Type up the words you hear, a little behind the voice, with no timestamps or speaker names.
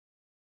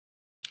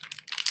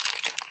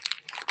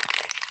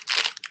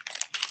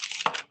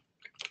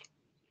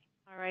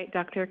right,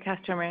 Dr.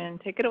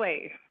 Casterman, take it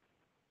away.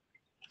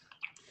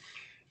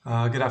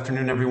 Good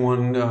afternoon,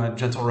 everyone.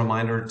 Gentle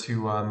reminder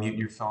to mute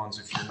your phones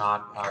if you're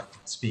not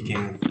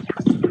speaking.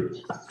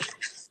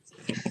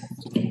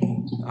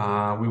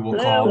 We will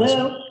call this.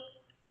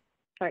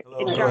 Sorry,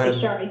 Hello, go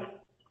ahead.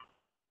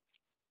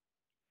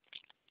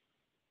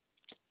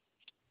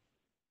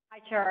 Hi,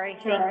 Shari.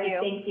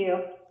 Thank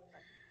you.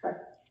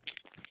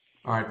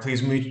 All right,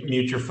 please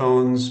mute your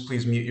phones.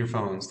 Please mute your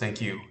phones.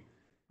 Thank you.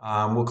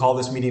 We'll call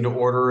this meeting to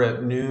order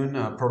at noon.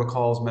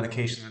 Protocols,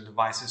 Medications, and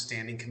Devices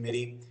Standing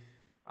Committee.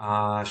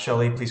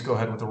 Shelley, please go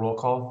ahead with the roll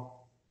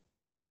call.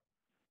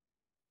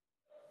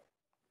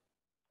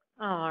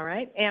 All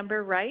right,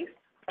 Amber Rice.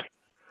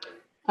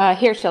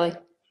 Here, Shelley.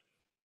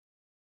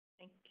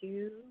 Thank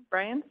you.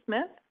 Brian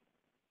Smith.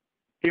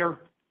 Here.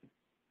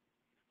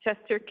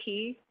 Chester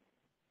Key.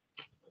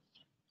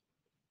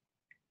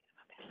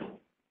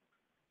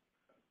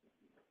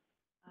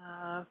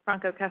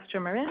 Franco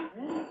Castro-Marin.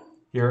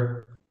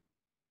 Here.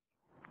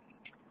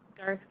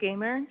 Garth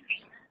Gamer.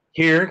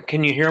 Here.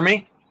 Can you hear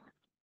me?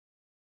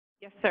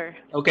 Yes, sir.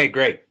 Okay,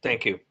 great.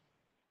 Thank you.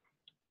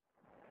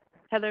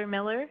 Heather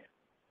Miller.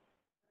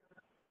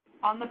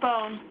 On the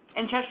phone,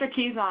 and Chester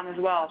Key's on as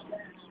well.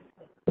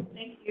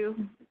 Thank you.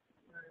 Thank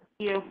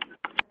you.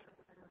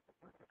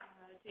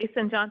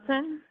 Jason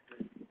Johnson.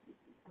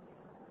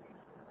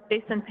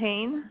 Jason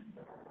Payne.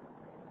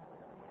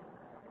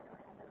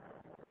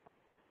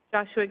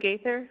 Joshua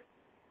Gaither.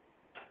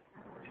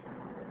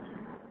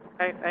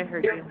 I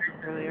heard you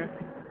earlier.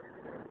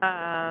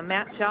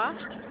 Matt Shaw.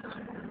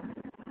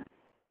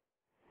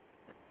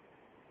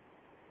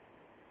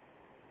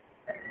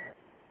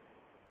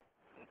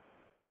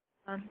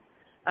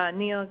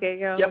 Neil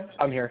Gago. Yep,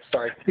 I'm here.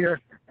 Sorry.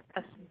 Here.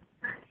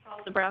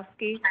 Paul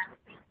Dabrowski.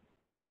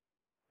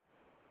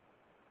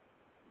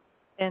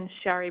 And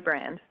Shari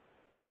Brand.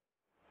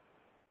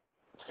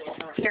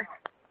 Here.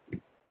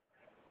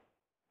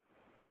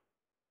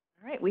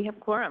 All right, we have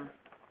quorum.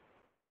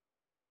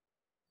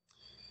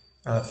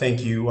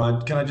 Thank you.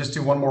 Can I just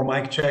do one more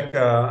mic check?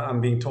 I'm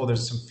being told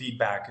there's some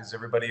feedback. Is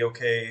everybody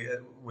okay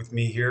with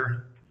me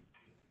here?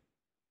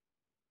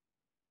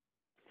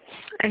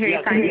 I hear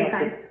you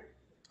fine.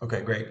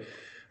 Okay, great.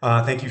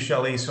 Thank you,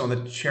 Shelley. So on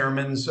the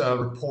chairman's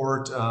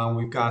report,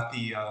 we've got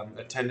the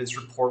attendance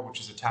report,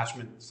 which is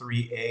attachment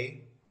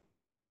 3A.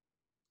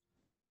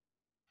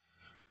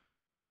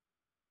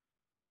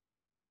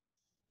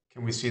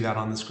 Can we see that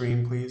on the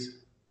screen, please?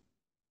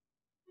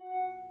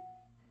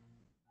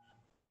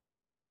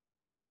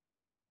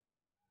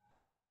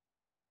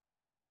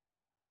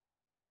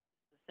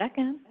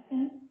 Second.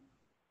 All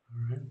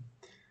right.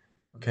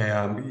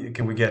 Okay.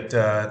 Can we get?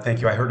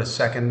 Thank you. I heard a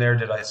second there.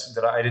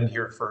 I didn't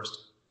hear it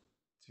first.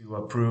 To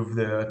approve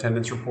the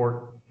attendance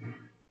report.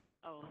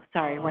 Oh,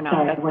 sorry, we're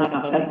not. That's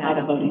not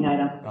a voting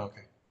item.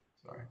 Okay.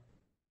 Sorry.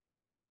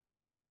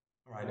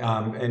 All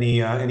right.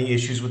 Any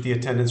issues with the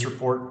attendance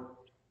report?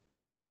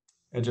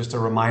 And just a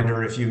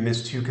reminder, if you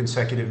miss 2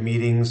 consecutive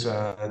meetings,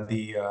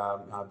 the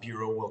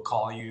Bureau will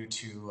call you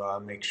to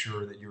make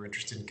sure that you're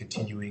interested in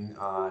continuing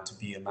to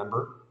be a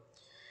member.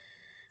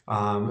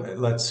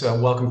 Let's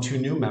welcome 2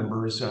 new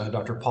members,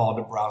 Dr. Paul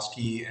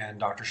Dabrowski and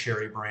Dr.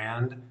 Shari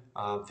Brand.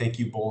 Thank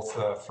you both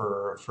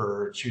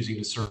for choosing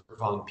to serve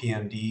on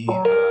PMD.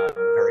 I'm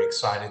very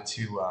excited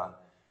to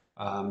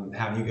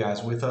have you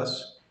guys with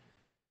us.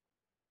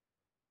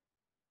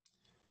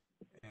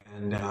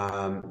 And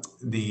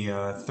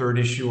the third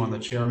issue on the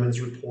chairman's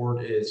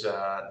report is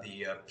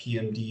the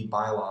PMD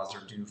bylaws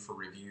are due for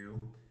review.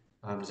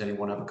 Does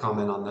anyone have a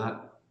comment on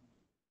that?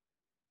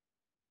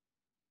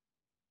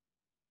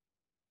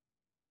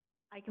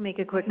 I can make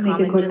a quick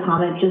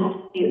comment.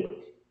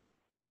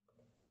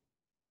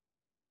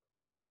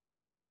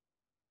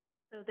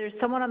 So there's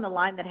someone on the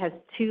line that has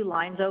 2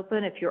 lines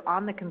open. If you're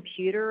on the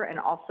computer and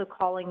also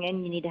calling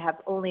in, you need to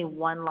have only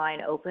 1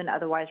 line open.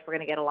 Otherwise, we're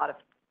going to get a lot of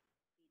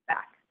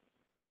feedback.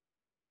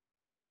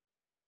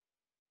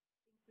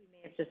 We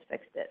may have just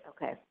fixed it.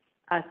 Okay.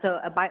 So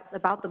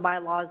about the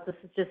bylaws, this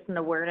is just an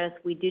awareness.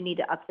 We do need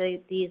to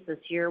update these this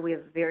year. We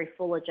have a very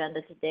full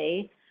agenda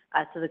today.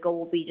 So the goal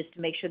will be just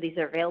to make sure these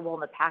are available in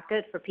the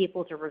packet for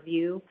people to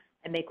review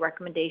and make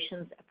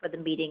recommendations for the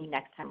meeting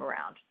next time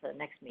around, the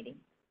next meeting.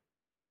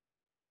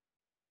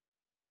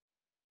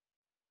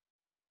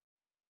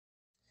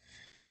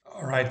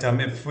 All right,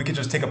 if we could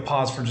just take a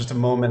pause for just a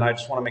moment. I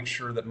just want to make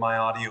sure that my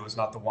audio is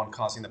not the one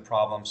causing the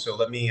problem. So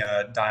let me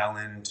dial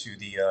into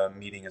the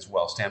meeting as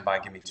well. Stand by,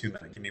 give me 2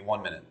 minutes, give me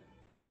 1 minute.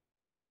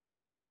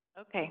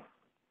 Okay.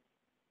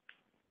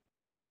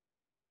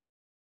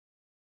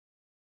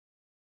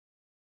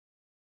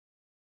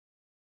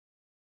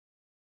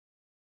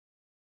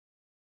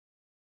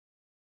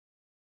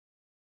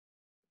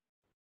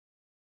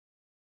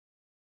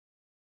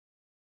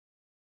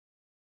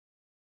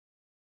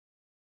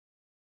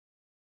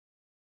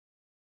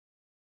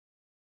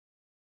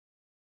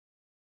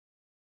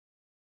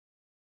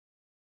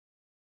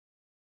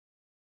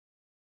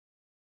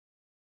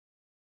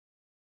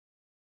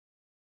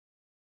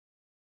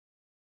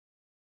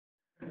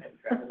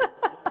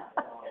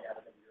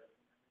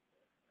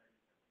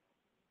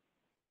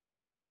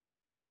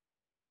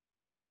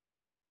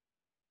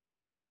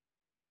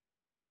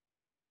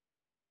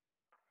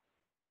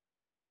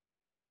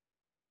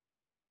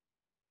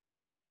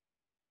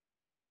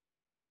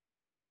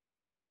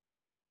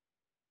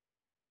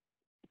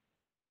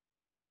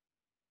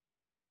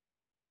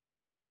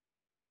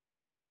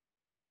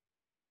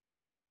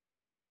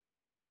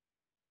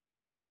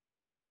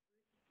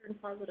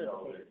 Composite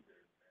or tape?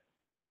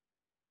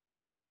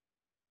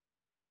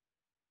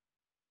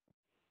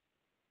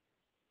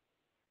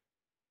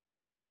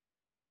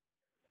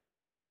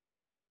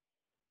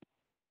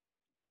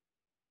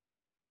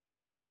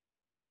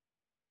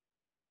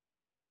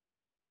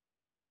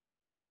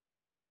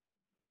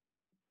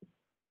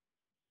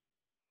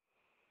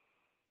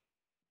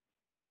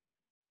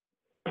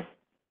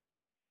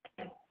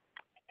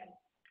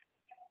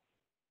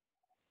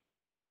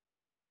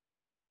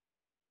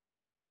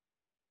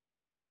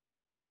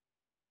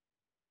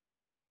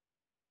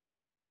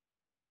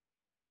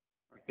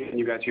 Can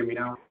you guys hear me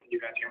now?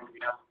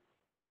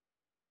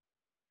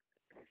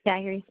 Yeah,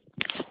 I hear you.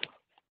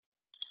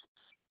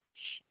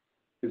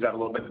 Is that a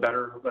little bit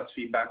better? Less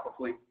feedback,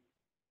 hopefully?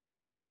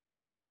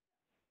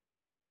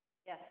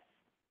 Yes.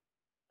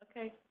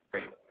 Okay.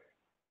 Great.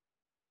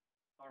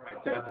 All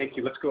right, thank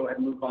you. Let's go ahead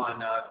and move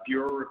on.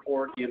 Bureau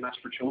report, EMS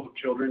for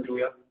children,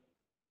 Julia.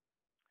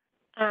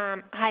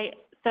 Hi.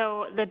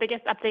 So the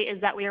biggest update is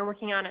that we are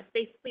working on a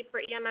Safe Sleep for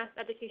EMS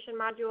education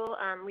module.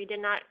 We did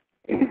not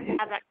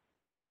have that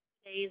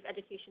today's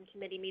education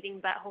committee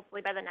meeting, but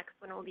hopefully by the next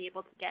one we'll be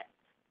able to get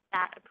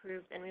that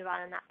approved and move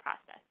on in that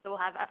process. So we'll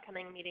have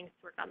upcoming meetings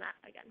to work on that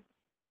again.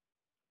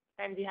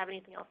 Ben, do you have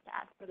anything else to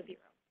add for the Bureau?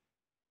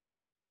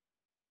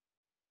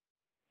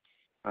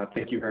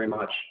 Thank you very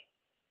much.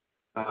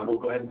 We'll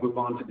go ahead and move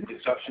on to the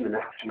discussion and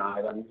action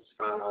items.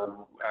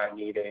 I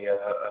need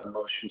a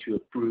motion to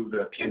approve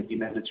the PMP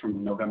minutes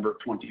from November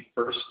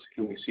 21st.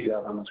 Can we see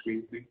that on the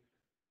screen, please?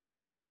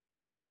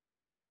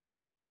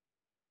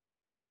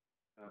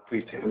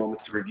 Please take a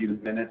moment to review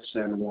the minutes,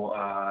 and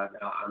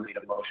I'll need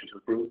a motion to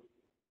approve.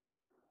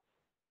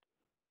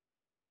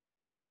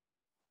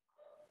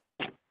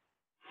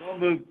 So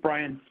moved,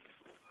 Brian.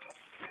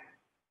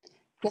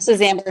 This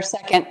is Amber,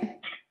 second.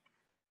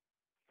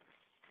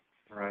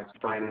 All right,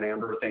 Brian and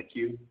Amber, thank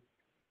you.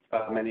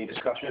 Any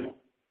discussion?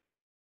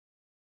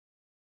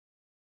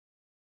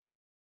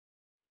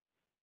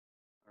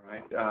 All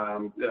right,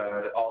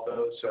 all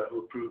those who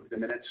approve the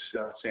minutes,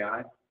 say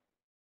aye.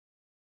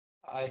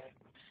 Aye.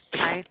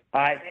 Aye.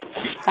 Aye.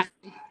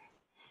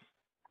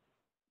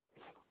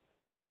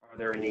 Are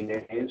there any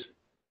nays?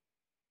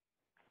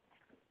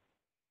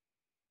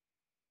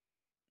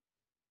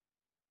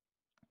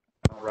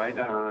 All right,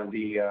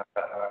 the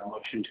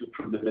motion to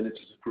approve the minutes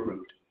is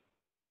approved.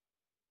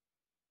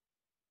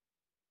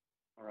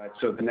 All right,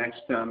 so the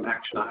next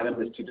action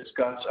item is to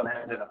discuss,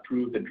 amend, and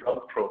approve the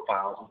drug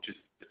profiles, which is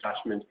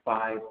attachment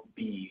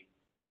 5B.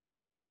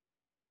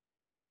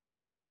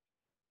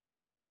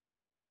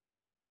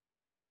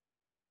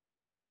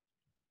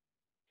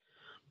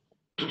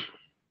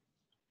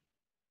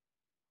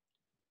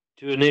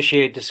 To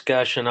initiate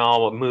discussion,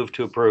 I'll move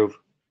to approve.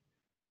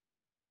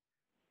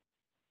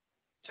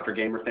 For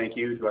Gamer, thank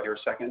you. Do I hear a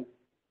second?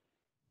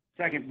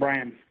 Second,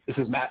 Brian. This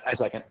is Matt. I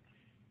second.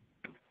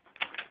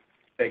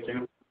 Thank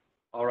you.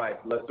 All right,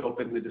 let's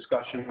open the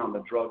discussion on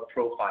the drug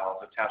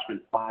profiles,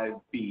 attachment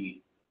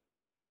 5B.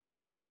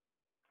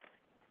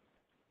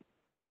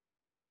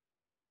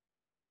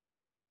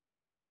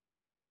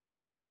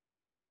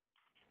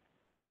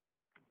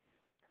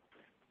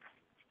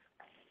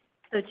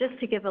 So just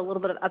to give a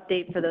little bit of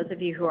update for those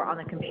of you who are on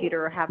the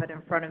computer or have it in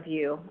front of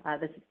you,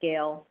 this is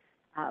Gail.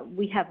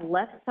 We have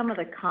left some of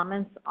the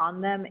comments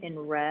on them in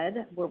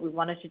red where we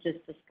wanted to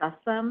just discuss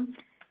them,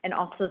 and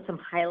also some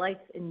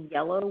highlights in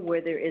yellow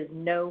where there is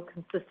no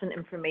consistent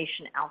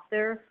information out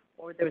there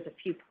or there's a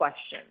few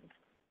questions.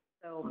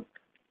 So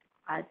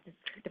it just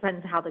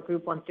depends how the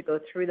group wants to go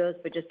through those,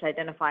 but just to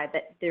identify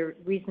that the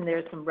reason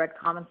there's some red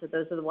comments, so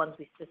those are the ones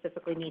we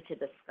specifically need to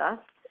discuss.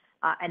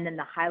 And then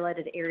the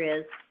highlighted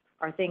areas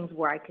are things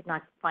where I could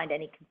not find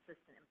any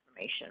consistent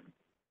information.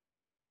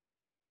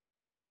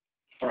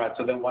 All right,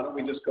 so then why don't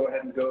we just go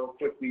ahead and go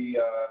quickly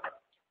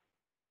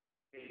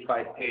page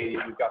by page.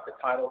 We've got the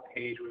title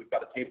page, we've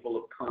got a table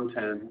of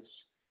contents.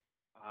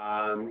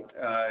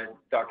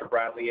 Dr.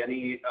 Bradley,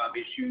 any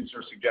issues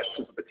or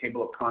suggestions with the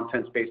table of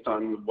contents based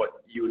on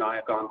what you and I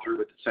have gone through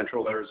with the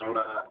Central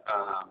Arizona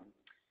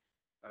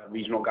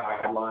regional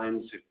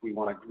guidelines, if we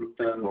want to group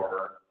them,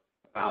 or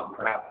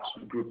perhaps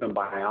group them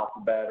by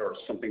alphabet or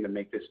something to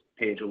make this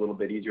page a little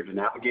bit easier to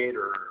navigate,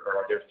 or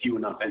are there few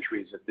enough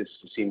entries that this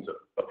seems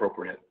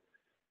appropriate?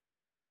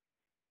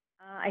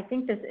 I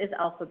think this is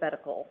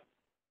alphabetical.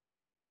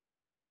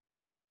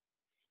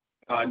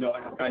 No, I know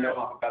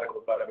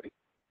alphabetical, but I mean,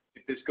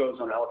 if this goes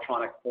on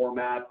electronic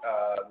format,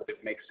 would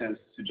it make sense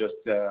to just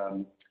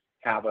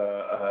have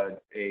a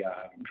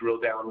drill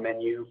down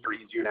menu for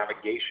easier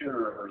navigation,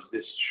 or is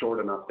this short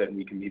enough that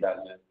we can leave that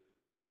in?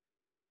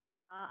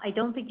 I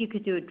don't think you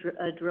could do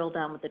a drill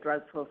down with the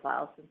drug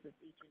profile since it's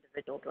each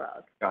individual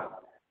drug. Got it.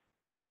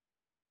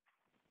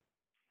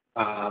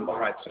 All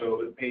right,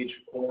 so page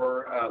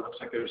 4, looks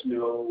like there's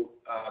no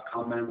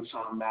comments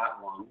on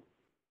that one.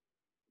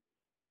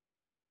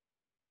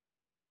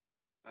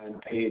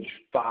 And page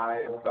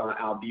 5,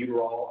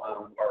 albuterol,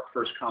 our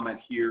first comment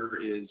here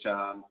is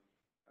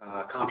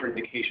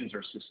contraindications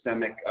or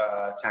systemic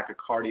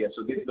tachycardia.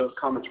 So those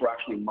comments were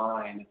actually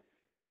mine.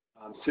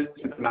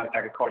 Symptomatic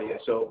tachycardia.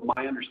 So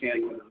my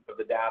understanding of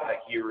the data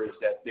here is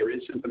that there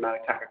is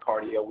symptomatic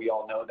tachycardia. We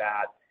all know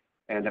that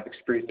and have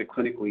experienced it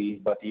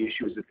clinically, but the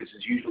issue is that this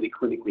is usually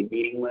clinically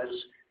meaningless,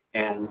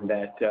 and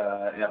that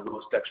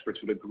most experts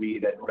would agree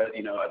that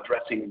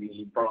addressing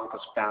the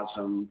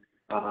bronchospasm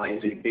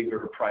is a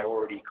bigger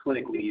priority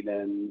clinically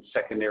than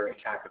secondary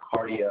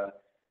tachycardia.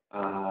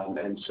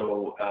 And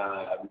so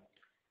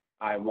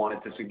I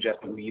wanted to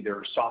suggest that we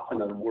either soften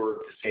the word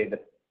to say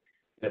that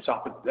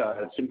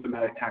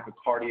symptomatic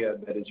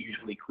tachycardia that is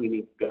usually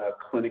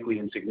clinically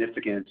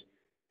insignificant,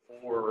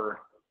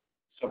 or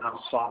somehow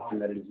soften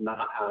that it is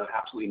not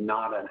absolutely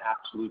not an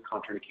absolute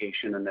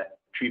contraindication, and that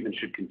treatment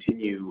should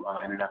continue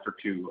in an effort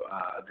to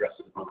address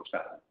the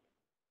bronchospasm.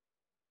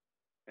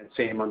 And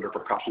same under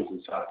precautions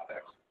and side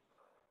effects.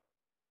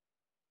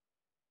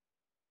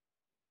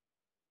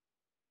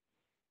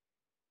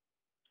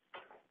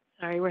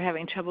 Sorry, we're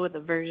having trouble with the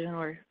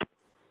version.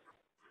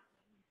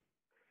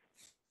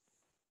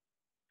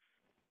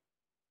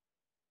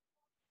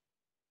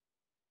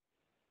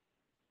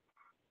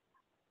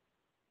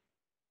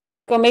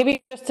 So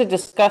maybe just to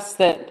discuss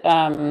that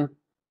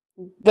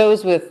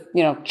those with,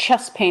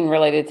 chest pain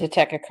related to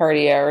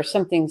tachycardia or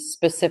something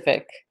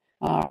specific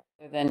rather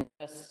than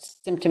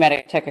just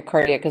symptomatic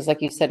tachycardia, because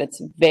like you said, it's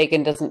vague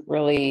and doesn't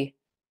really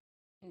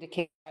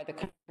indicate why the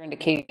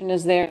contraindication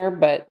is there.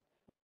 But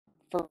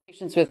for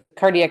patients with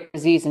cardiac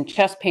disease and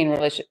chest pain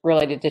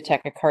related to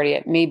tachycardia,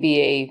 it may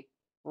be a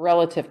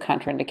relative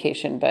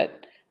contraindication,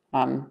 but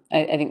I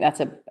think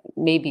that's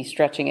maybe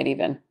stretching it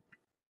even.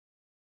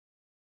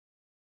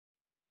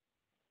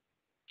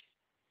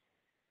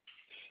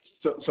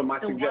 So my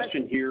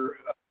suggestion here,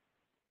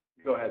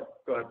 go ahead,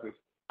 please.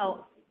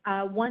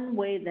 One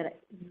way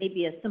that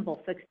maybe a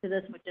simple fix to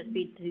this would just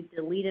be to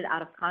delete it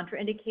out of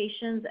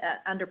contraindications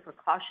under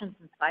precautions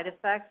and side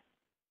effects.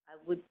 I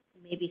would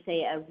maybe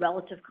say a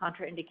relative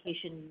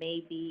contraindication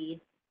may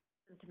be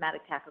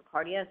symptomatic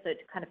tachycardia, so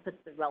it kind of puts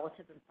the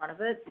relative in front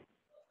of it.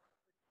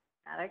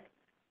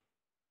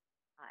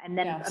 And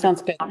then Yeah, it's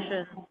sounds under good.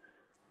 precautions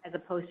as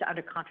opposed to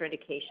under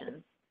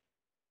contraindications.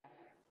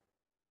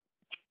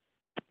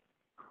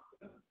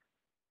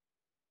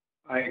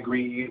 I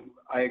agree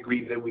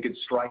that we could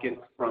strike it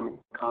from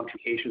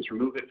contraindications,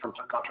 remove it from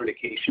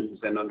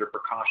contraindications, and under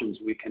precautions,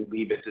 we can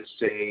leave it to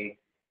say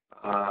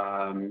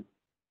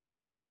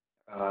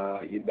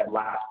that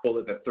last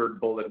bullet, the third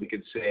bullet, we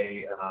could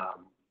say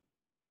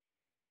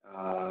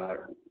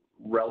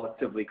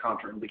relatively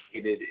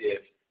contraindicated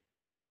if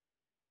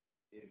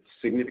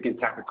significant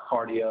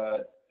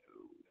tachycardia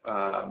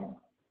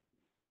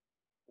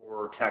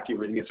or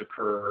tachyarrhythmias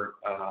occur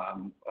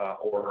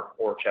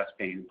or chest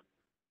pain.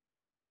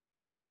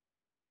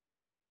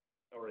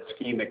 Or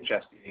ischemic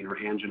chest pain or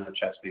angina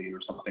chest pain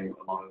or something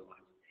along those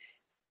lines.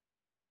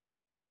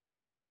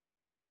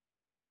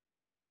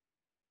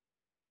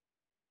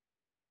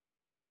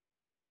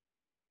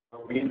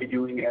 Are we going to be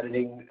doing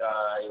editing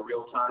in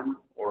real time,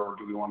 or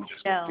do we want to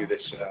just do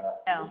this?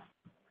 No.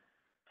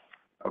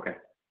 Okay.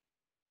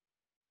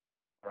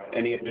 All right.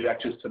 Any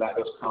objections to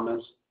those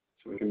comments,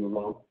 so we can move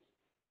on?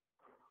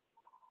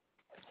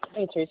 I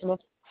think it's reasonable.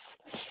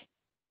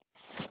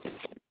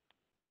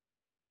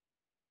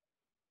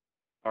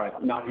 All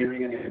right, not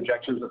hearing any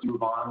objections, let's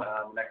move on.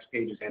 The next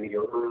page is any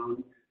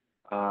overrun.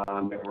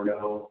 There were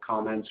no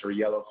comments or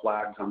yellow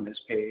flags on this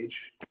page.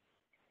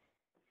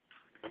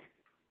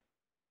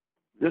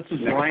 This is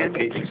Brian.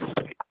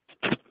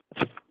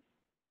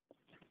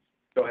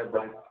 Go ahead,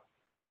 Brian.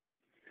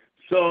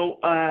 So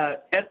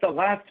at the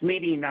last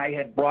meeting, I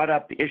had brought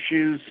up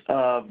issues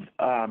of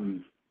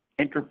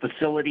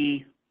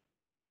interfacility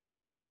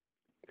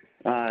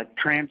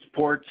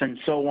transports and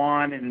so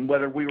on, and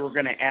whether we were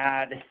going to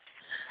add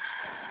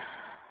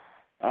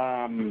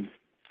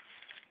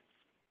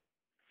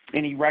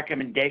any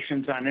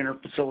recommendations on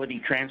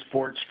interfacility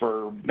transports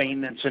for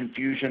maintenance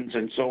infusions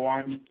and so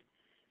on.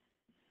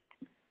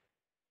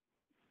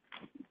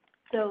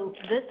 So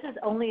this is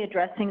only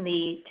addressing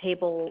the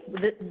table,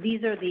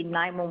 these are the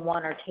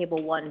 911 or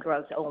table 1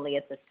 drugs only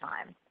at this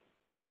time.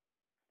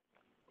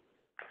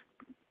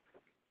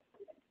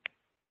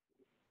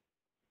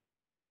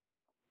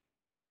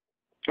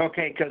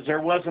 Okay, because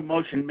there was a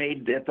motion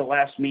made at the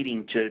last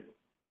meeting to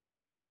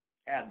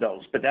add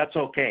those, but that's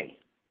okay.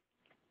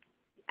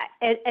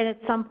 And at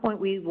some point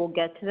we will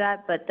get to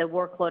that, but the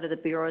workload of the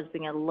Bureau has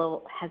been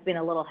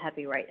a little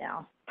heavy right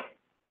now.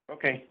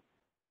 Okay.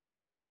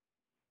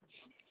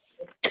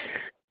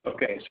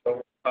 Okay,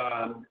 so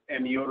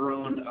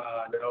amiodarone,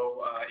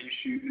 no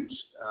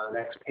issues.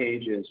 Next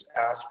page is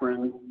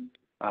aspirin.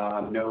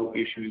 No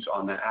issues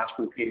on the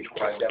aspirin page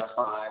were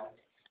identified.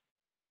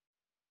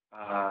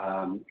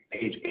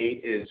 Page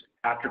 8 is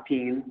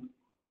atropine.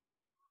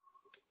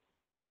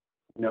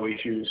 No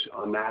issues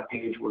on that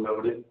page were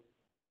noted.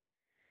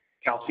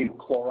 Calcium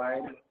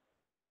chloride.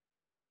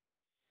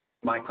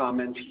 My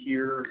comments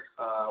here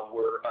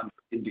were on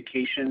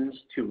indications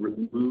to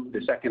remove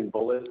the second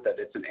bullet that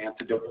it's an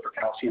antidote for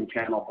calcium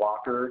channel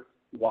blocker.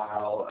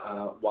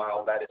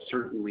 While that is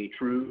certainly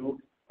true,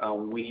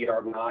 We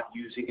are not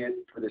using it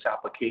for this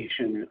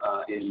application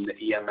in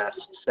the EMS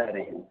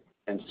setting,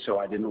 and so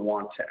I didn't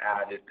want to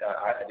add it.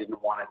 I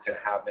didn't want it to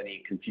have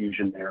any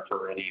confusion there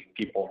for any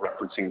people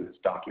referencing this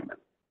document.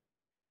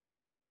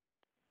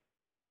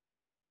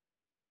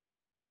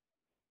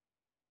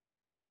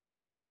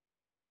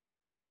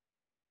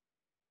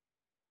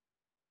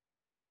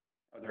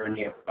 Are there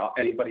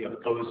anybody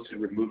opposed to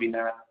removing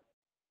that?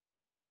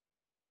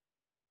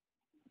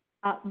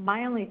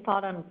 My only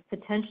thought on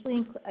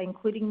potentially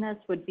including this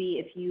would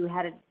be if you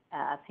had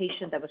a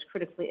patient that was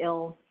critically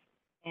ill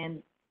and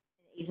an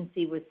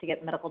agency was to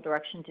get medical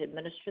direction to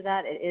administer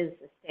that, it is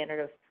an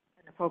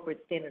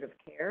appropriate standard of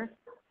care.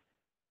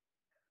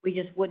 We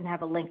just wouldn't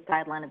have a linked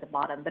guideline at the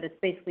bottom, but it's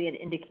basically an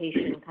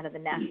indication, kind of the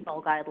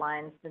national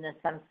guidelines, and the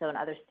SEMSO and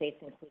other states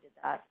included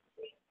that.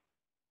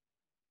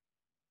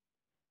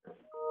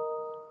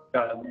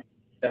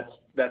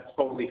 That's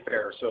totally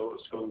fair. So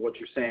what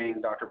you're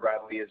saying, Dr.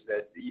 Bradley, is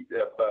that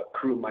the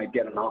crew might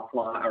get an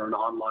offline or an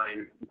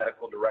online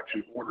medical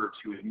direction order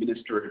to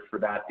administer it for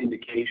that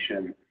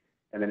indication,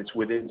 and then it's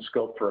within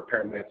scope for a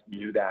paramedic to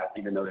do that,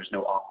 even though there's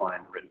no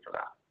offline written for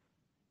that.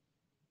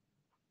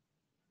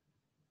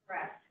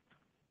 Correct.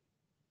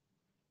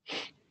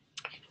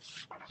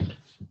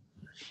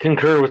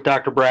 Concur with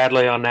Dr.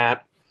 Bradley on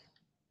that.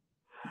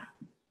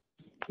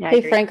 Yeah, I Hey,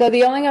 agree. Franco,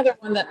 the only other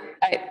one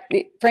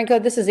Franco,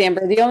 this is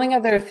Amber. The only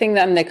other thing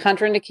on the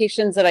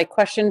contraindications that I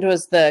questioned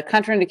was the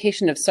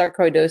contraindication of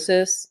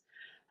sarcoidosis.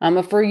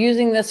 If we're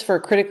using this for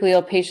critically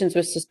ill patients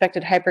with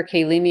suspected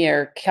hyperkalemia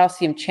or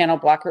calcium channel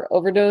blocker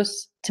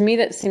overdose, to me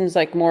that seems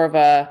like more of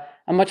a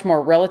much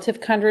more relative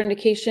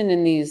contraindication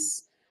in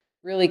these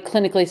really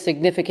clinically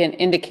significant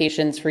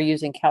indications for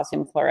using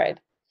calcium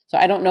chloride. So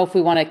I don't know if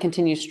we want to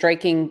continue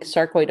striking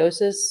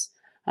sarcoidosis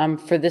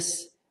for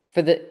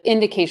the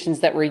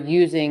indications that we're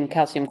using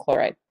calcium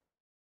chloride.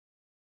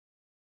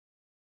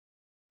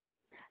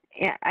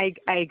 Yeah, I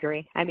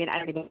agree. I mean,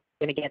 I'm going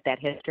to get that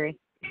history.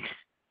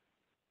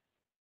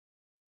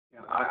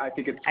 Yeah, I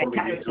think it's I'd totally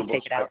probably reasonable.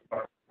 take it out.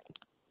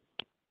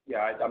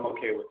 Yeah, I'm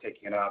okay with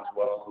taking it out as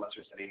well, unless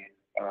there's any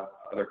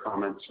other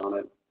comments on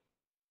it.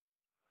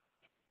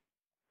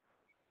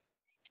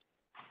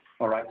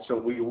 All right, so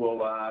we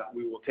will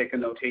take a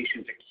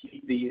notation to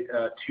keep the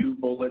 2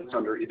 bullets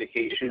under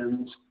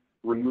indications,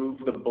 remove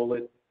the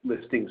bullet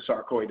listing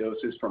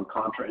sarcoidosis from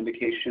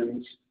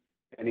contraindications.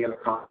 Any other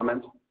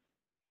comments?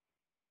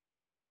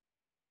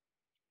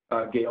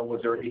 Gail,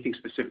 was there anything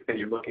specific that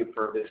you're looking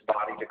for this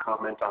body to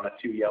comment on the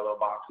 2 yellow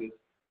boxes?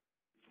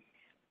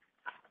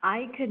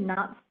 I could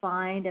not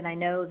find, and I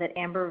know that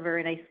Amber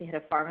very nicely had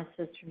a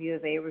pharmacist from U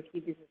of A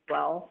review these as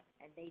well,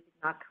 and they did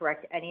not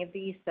correct any of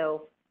these.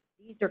 So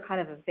these are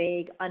kind of a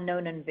vague,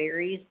 unknown and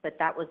varies, but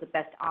that was the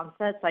best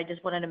onset. So I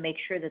just wanted to make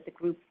sure that the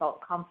group felt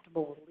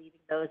comfortable with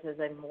leaving those as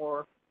a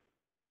more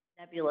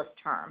nebulous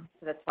term.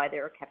 So that's why they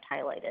were kept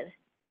highlighted.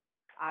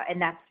 And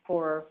that's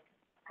for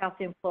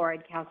calcium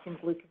chloride, calcium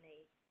gluconate,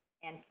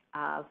 and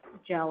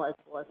gel as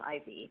well as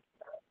IV.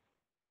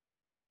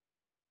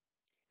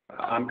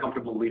 I'm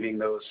comfortable leaving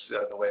those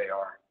the way they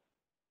are.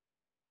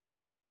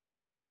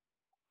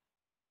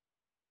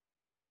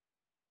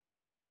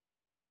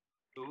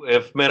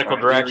 If medical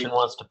direction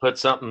wants to put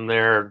something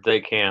there,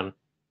 they can.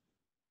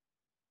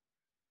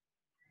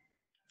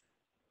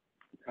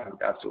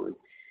 Absolutely.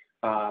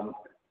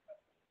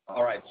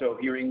 All right, so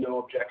hearing no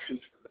objections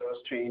for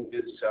those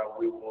changes,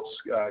 we will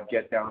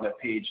get down to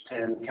page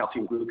 10,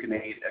 calcium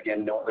gluconate.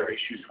 Again, no other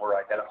issues were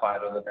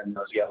identified other than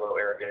those yellow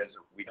areas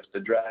we just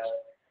addressed.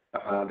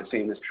 The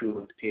same is true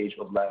with page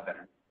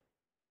 11.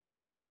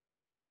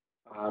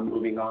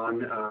 Moving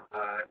on,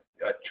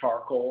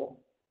 charcoal.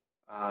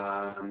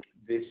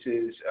 This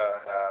is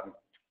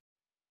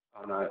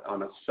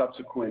on a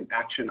subsequent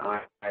action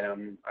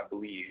item, I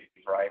believe,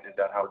 right? Is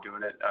that how we're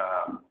doing it?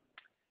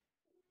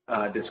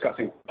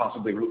 Discussing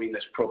possibly removing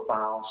this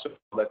profile. So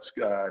let's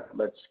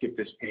skip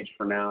this page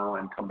for now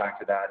and come back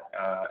to that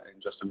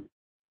in just a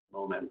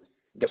moment.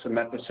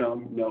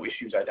 Dexamethasone, no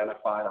issues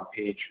identified on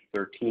page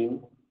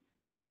 13.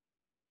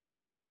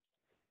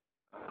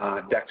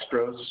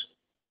 Dextrose.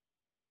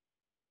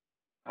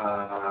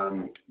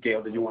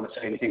 Gail, did you want to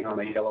say anything on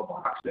the yellow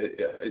box?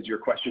 Is your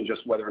question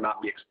just whether or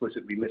not we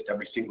explicitly list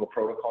every single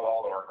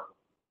protocol, or?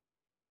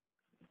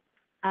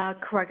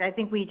 Correct. I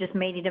think we just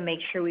may need to make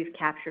sure we've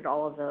captured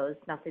all of those.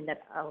 Nothing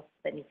else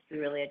that needs to be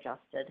really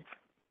adjusted.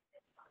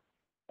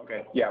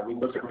 Okay. Yeah, we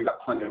looked like we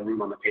got plenty of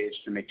room on the page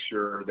to make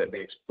sure that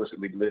they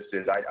explicitly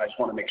listed. I just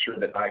want to make sure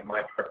that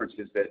my preference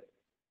is that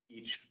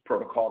each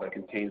protocol that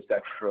contains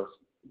dextrose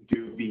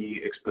do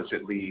be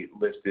explicitly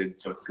listed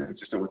so it's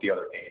consistent with the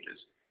other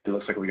pages. It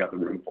looks like we got the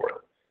room for it.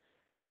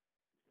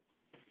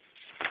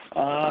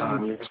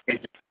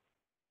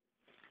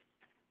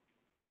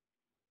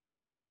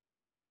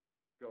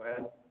 Go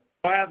ahead.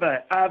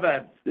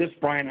 This is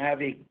Brian. I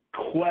have a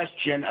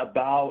question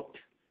about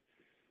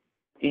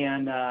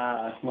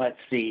let's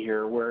see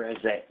here, where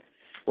is it?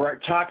 Where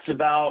it talks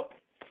about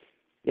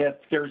if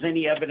there's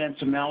any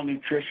evidence of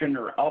malnutrition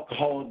or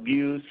alcohol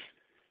abuse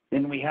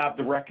Then we have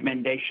the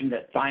recommendation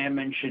that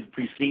thiamine should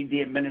precede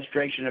the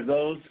administration of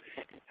those.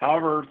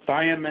 However,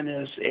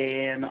 thiamine is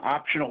an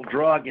optional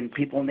drug and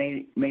people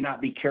may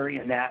not be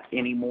carrying that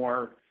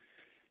anymore.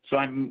 So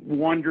I'm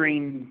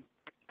wondering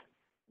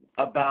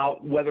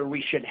about whether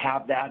we should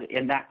have that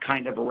in that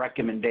kind of a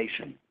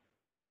recommendation.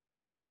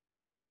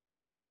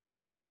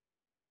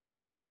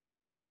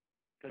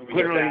 Because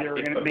clearly there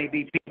are going to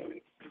maybe people,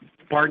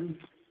 pardon?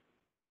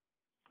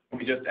 Can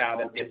we just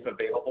add an if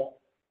available?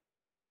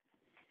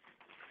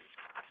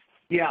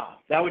 Yeah,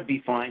 that would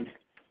be fine.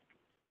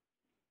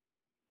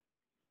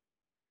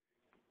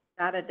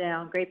 Got it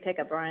down. Great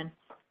pickup, Brian.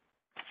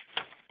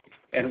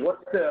 And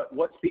what's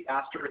the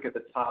asterisk at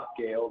the top,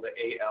 Gail, the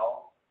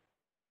AL?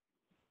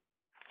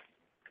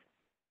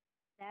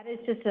 That is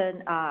just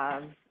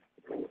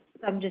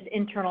some just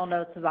internal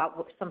notes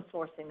about some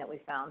sourcing that we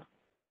found.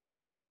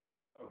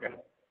 Okay.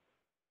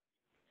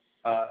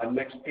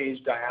 Next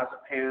page,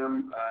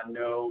 diazepam,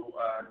 no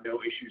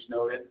issues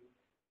noted.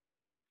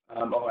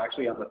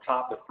 Actually, on the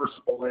top, the first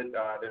bullet,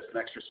 there's an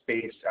extra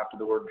space after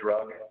the word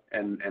drug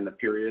and the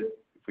period,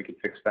 if we could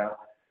fix that.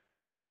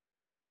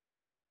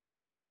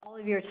 All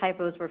of your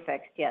typos were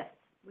fixed, yes.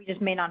 We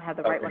just may not have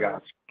the right one on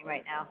the screen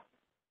right now.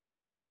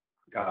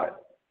 Got it.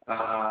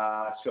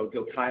 So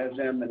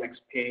diltiazem, the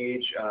next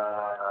page,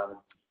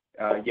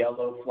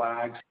 yellow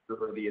flags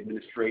for the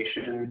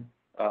administration,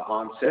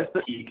 onset,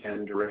 peak,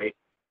 and duration.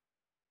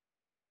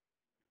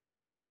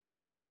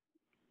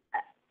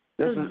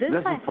 This is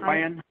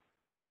Brian.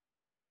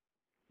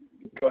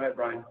 Go ahead,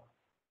 Brian.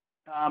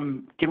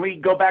 Can we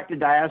go back to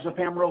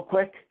diazepam real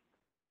quick?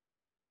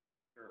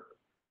 Sure.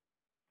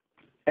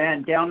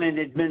 And down in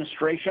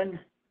administration,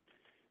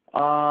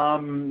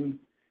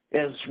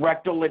 is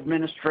rectal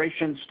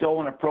administration still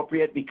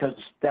inappropriate because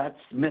that's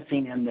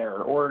missing in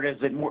there, or is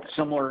it more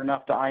similar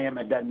enough to IM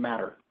it doesn't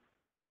matter?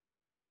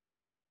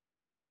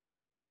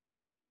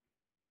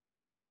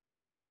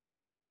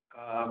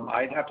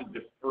 I'd have to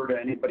defer to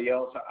anybody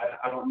else.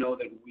 I don't know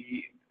that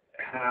we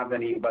have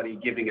anybody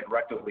giving it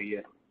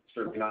rectally,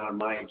 certainly not on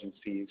my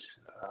agencies.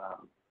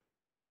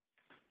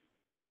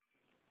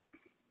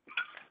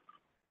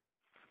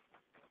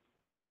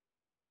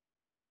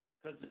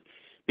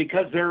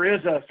 Because there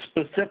is a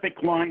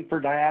specific line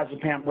for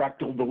diazepam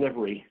rectal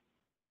delivery.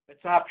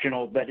 It's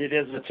optional, but it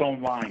is its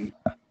own line.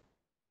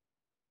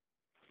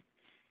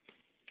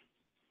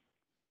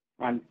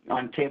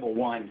 On table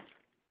 1.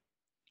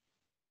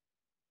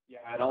 Yeah,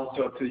 and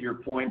also to your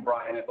point,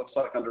 Brian, it looks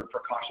like under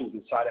precautions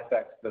and side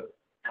effects, the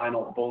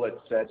final bullet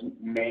says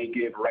may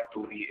give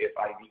rectally if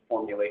IV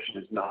formulation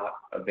is not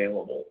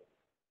available.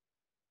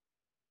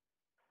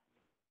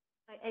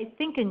 I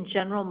think in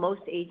general,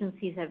 most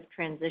agencies have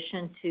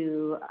transitioned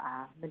to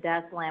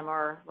midazolam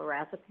or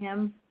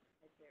lorazepam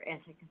as their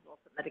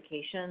anticonvulsant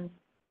medications.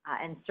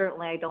 And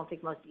certainly I don't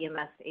think most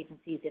EMS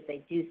agencies, if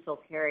they do still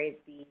carry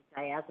the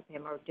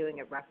diazepam, are doing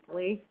it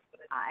rectally.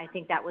 I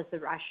think that was the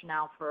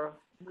rationale for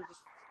moving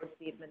towards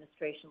the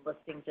administration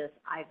listing just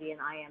IV and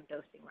IM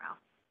dosing route.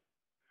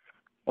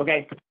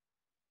 Okay.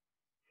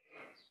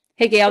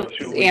 Hey, Gail, this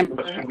is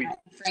Amber.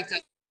 Franco.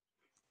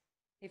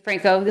 Hey,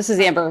 Franco, this is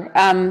Amber.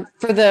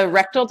 For the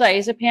rectal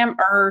diazepam,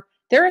 are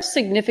there a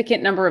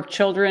significant number of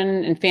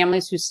children and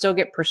families who still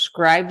get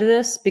prescribed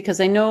this? Because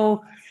I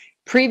know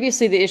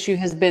previously the issue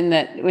has been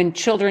that when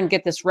children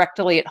get this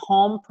rectally at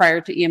home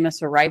prior to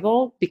EMS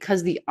arrival,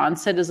 because the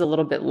onset is a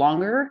little bit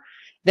longer,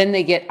 then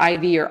they get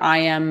IV or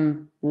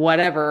IM,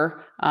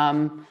 whatever.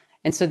 And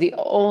so the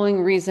only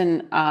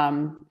reason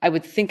I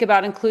would think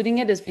about including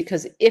it is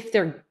because if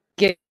they're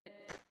getting it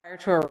prior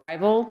to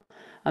arrival,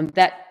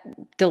 that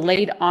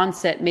delayed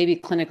onset may be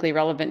clinically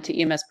relevant to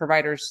EMS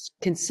providers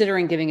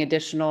considering giving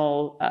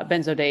additional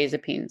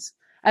benzodiazepines.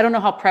 I don't know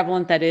how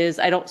prevalent that is.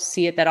 I don't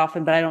see it that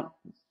often, but I don't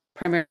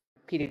primarily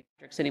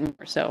pediatrics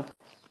anymore. So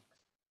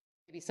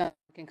maybe someone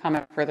can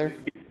comment further.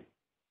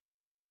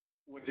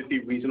 Would it be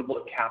reasonable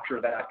to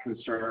capture that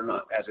concern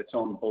as its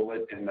own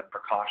bullet in the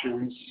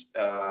precautions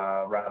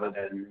rather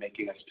than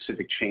making a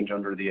specific change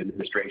under the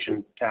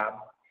administration tab?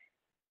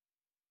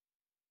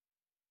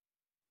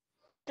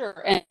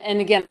 Sure.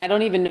 And again, I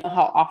don't even know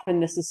how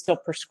often this is still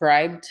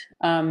prescribed,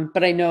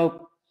 but I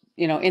know,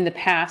 in the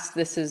past,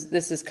 this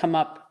has come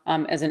up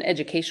as an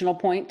educational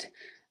point,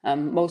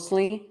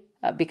 mostly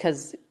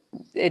because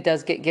it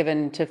does get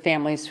given to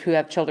families who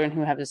have children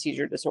who have a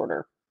seizure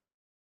disorder.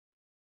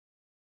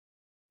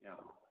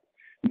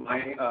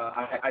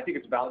 I think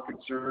it's a valid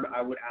concern.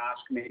 I would ask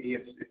maybe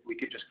if we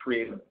could just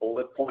create a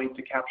bullet point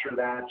to capture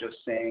that,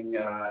 just saying,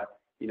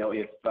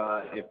 if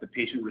the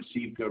patient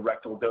received a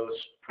rectal dose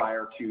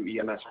prior to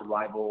EMS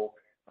arrival,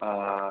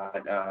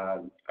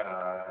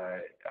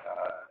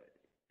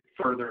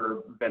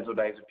 further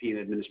benzodiazepine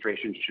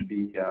administration should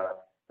be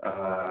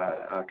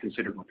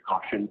considered with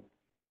caution.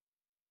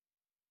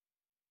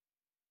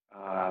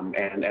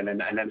 And then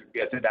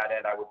to that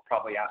end, I would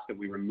probably ask that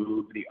we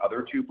remove the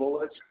other two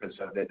bullets because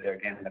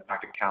again, the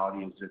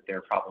practicality is that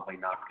they're probably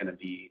not going to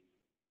be,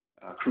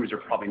 crews are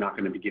probably not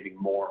going to be giving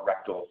more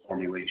rectal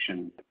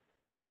formulation.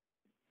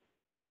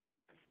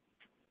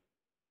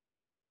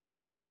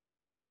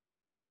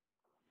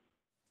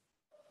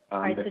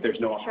 right, so if there's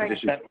just no make sure I-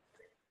 opposition.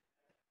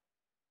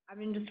 I'm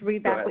going to just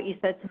read Go back ahead. what you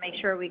said to make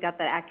sure we got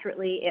that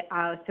accurately.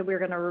 So we're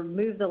going to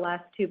remove the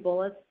last two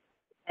bullets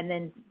and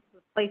then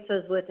replace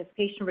those with if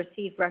patient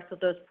received rectal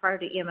dose prior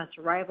to EMS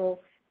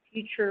arrival,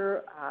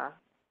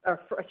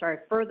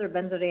 further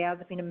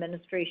benzodiazepine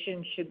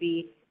administration should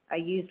be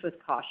used with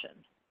caution.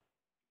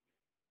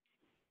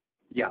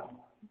 Yeah,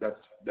 that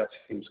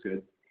seems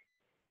good.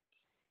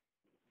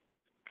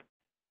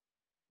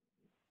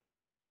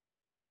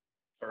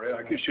 Or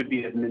it should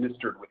be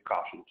administered with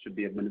caution. Should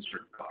be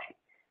administered with caution.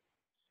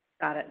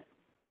 Got it.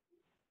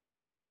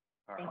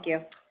 All right. Thank you.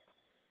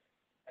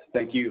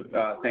 Thank you.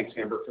 Thanks,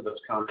 Amber, for those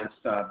comments.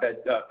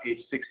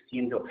 Page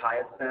 16,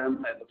 diltiazem.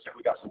 It looks like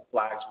we got some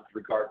flags with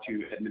regard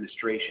to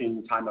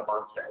administration, time of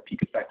onset,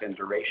 peak effect, and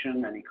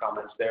duration. Any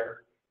comments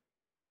there?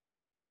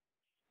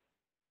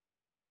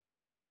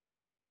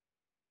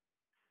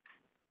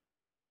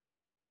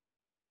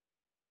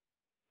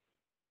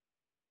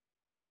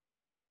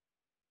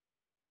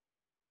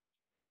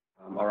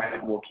 All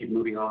right, we'll keep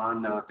moving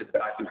on to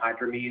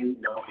diphenhydramine.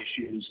 No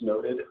issues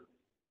noted.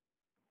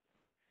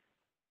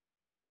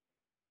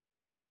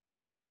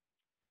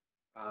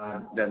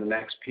 Then the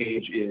next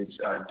page is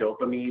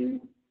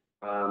dopamine.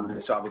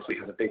 This obviously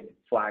has a big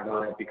flag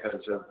on it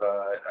because of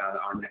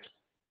our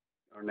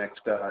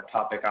next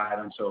topic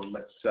item. So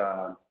let's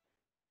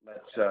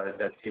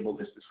table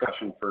this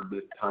discussion for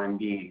the time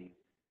being.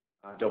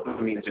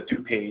 Dopamine is a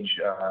 2-page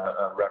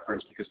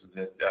reference because of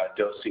the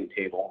dosing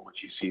table,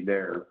 which you see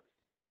there.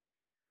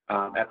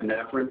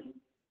 Epinephrine.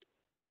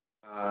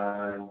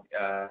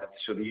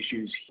 So the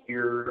issues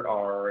here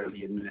are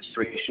the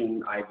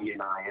administration, IV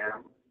and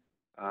IM.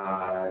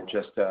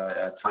 Just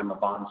time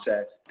of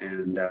onset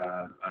and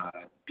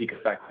peak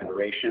effect and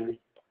duration.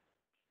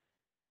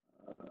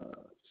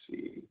 Let's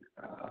see.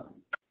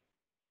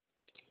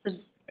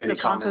 Any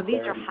comments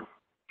there?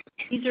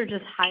 These are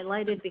just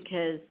highlighted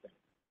because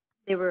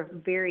they were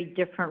very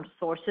different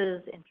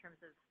sources in terms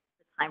of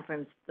the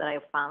timeframes that I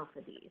found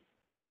for these.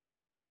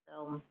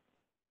 So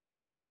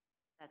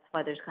that's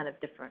why there's kind of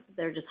different.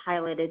 They're just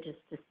highlighted just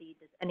to see,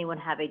 does anyone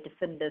have a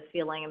definitive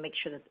feeling and make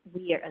sure that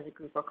we as a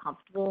group are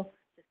comfortable,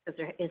 just because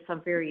there is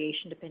some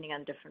variation depending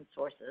on different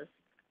sources.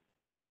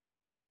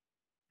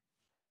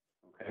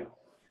 Okay.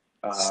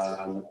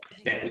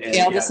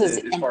 This is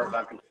as far as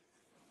I'm concerned.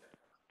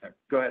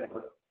 Go ahead.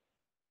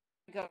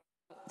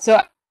 So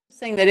I'm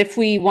saying that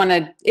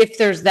if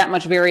there's that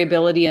much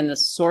variability in the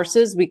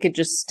sources, we could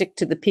just stick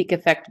to the peak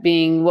effect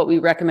being what we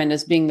recommend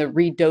as being the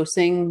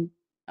redosing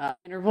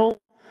interval.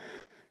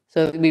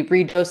 So we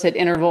redose at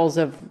intervals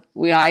of,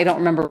 I don't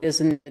remember what it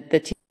is in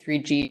the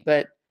T3G,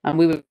 but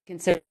we would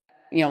consider,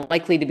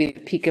 likely to be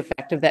the peak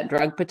effect of that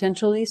drug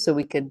potentially. So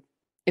we could,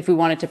 if we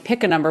wanted to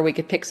pick a number, we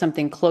could pick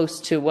something close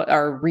to what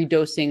our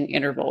redosing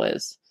interval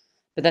is.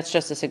 But that's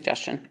just a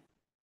suggestion.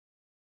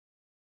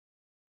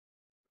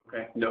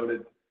 Okay,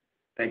 noted.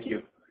 Thank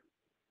you.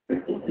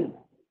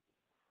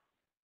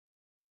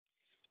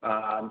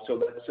 So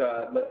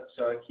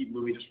let's keep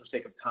moving just for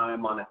sake of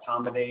time on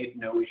etomidate.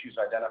 No issues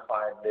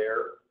identified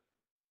there.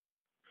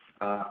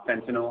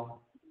 Fentanyl,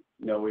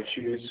 no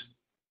issues.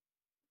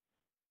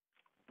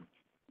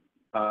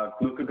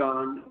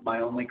 Glucagon, my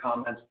only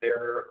comments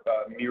there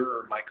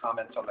mirror my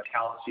comments on the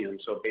calcium.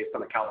 So based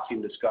on the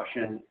calcium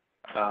discussion,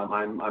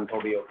 I'm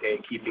totally okay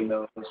keeping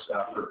those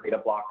for beta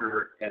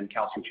blocker and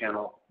calcium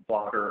channel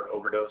blocker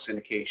overdose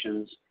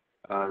indications.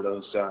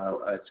 Those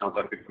it sounds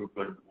like the group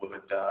would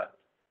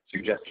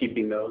suggest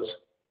keeping those,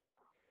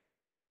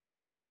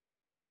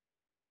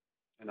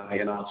 and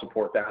I'll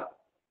support that.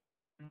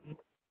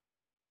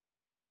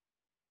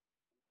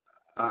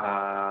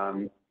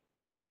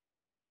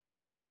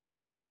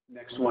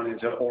 Next one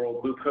is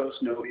oral glucose,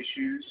 no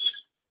issues.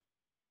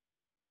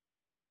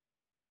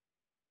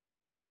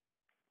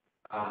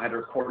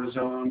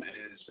 Hydrocortisone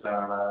is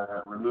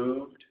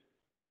removed.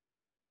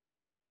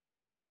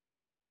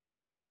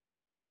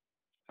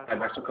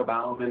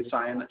 Hydroxycobalamin,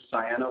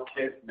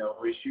 cyanokit, no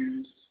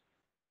issues.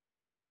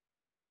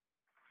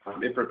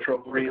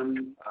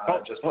 Ipratropium,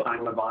 just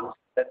time of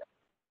onset.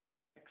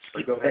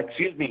 Go ahead.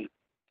 Excuse me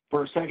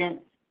for a second.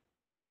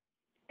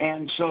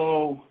 And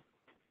so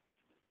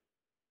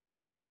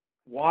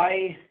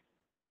why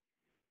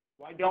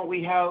don't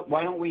we have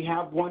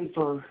one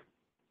for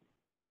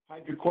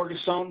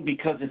hydrocortisone?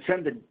 Because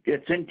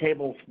it's in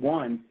table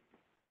 1.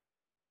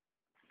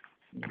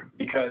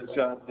 Because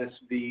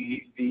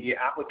the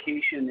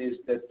application is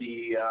that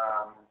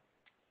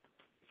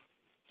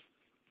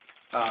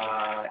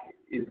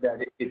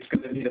it's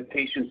going to be the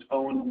patient's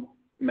own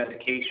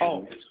medication.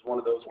 Oh. This is one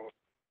of those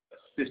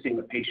assisting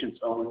the patient's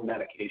own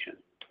medication.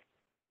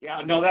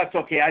 Yeah, no, that's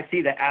okay. I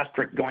see the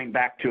asterisk going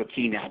back to a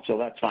key now, so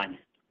that's fine.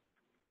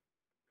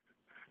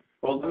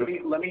 Well,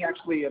 let me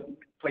actually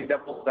play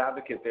devil's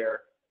advocate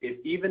there.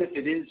 Even if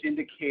it is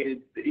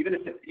indicated, even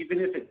if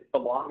it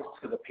belongs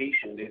to the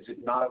patient, is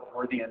it not a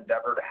worthy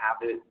endeavor to have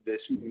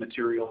this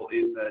material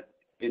in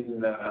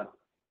the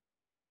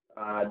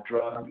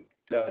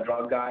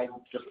drug guide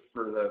just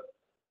for the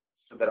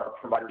so that our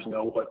providers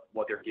know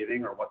what they're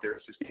giving or what they're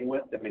assisting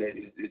with. I mean,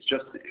 it's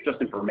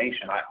just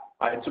information.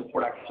 I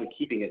support actually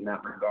keeping it in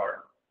that regard.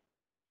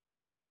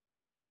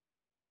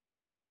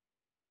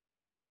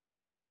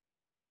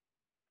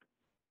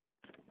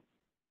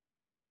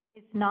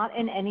 It's not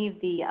in any of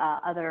the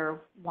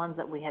other ones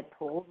that we had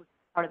pulled.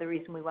 Part of the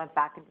reason we went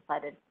back and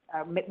decided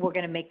we're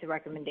going to make the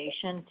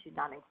recommendation to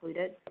not include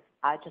it,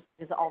 just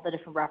because all the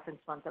different reference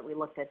ones that we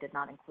looked at did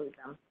not include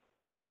them.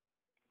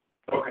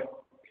 Okay.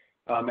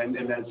 And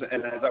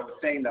as I was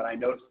saying that, I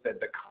noticed that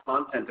the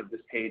content of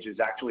this page is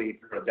actually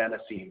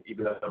adenosine,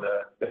 even though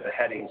the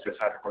heading says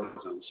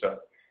hydrocortisone. So,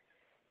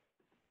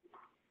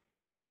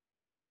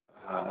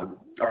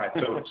 all right.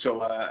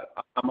 So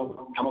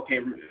I'm okay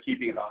with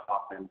keeping it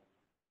off then.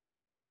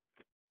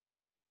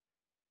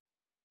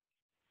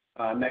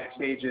 Next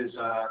page is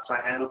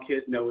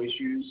cyanokit, no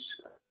issues.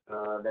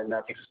 Then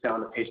that takes us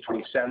down to page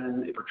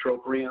 27,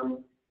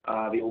 ipratropium.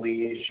 The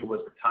only issue was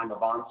the time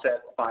of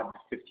onset, 5 to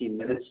 15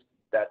 minutes.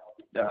 That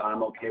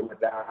I'm okay with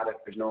that if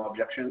there's no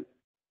objection.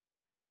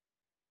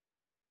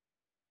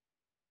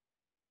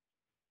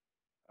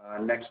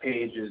 Next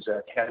page is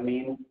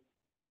ketamine.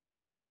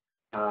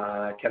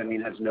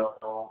 Ketamine has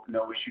no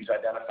issues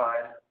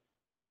identified.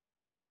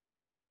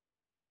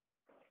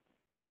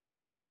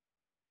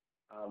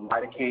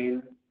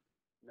 Lidocaine,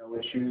 no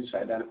issues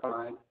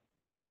identified.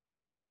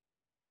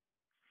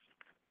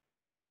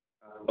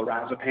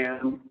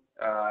 Lorazepam,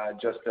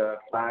 just a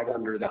flag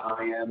under the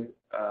IM,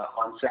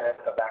 onset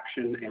of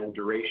action and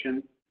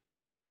duration.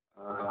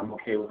 I'm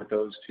okay with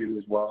those two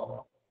as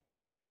well.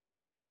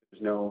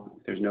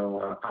 There's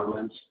no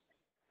comments.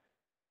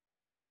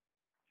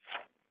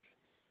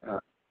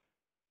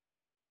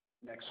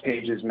 Next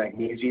page is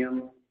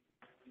magnesium.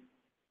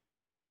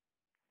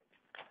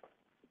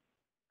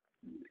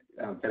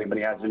 If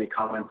anybody has any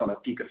comments on the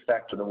peak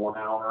effect or the 1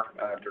 hour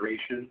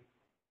duration.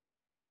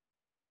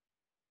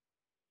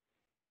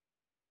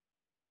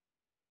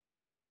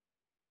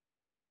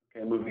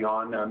 Okay, moving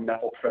on,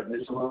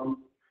 methylprednisolone.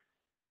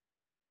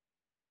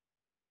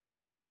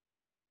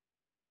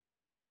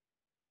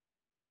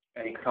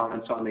 Any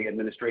comments on the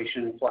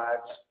administration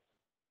flags?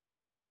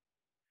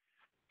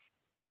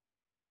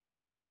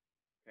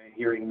 Okay,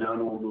 hearing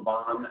none, we'll move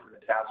on.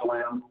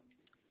 Midazolam.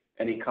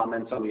 Any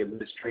comments on the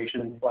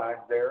administration flag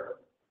there?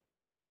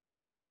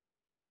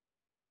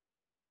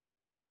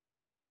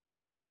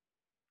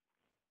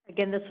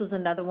 Again, this was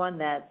another one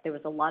that there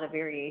was a lot of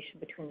variation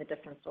between the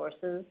different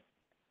sources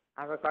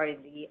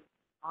regarding the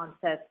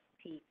onset,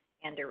 peak,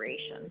 and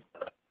duration.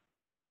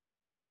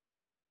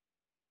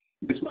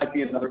 This might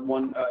be another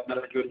one,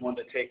 another good one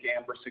to take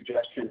Amber's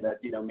suggestion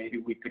that, maybe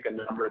we pick a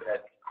number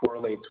that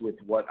correlates with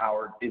what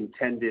our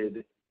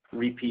intended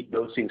repeat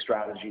dosing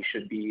strategy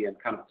should be and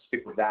kind of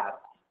stick with that.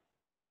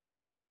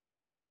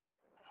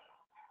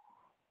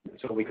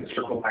 So we can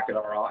circle back at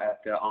the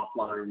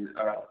offline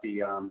or at the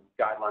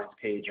guidelines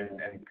page and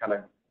kind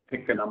of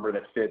pick the number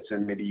that fits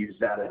and maybe use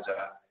that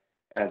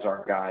as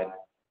our guide.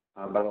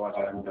 But otherwise,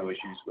 I have no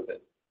issues with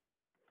it.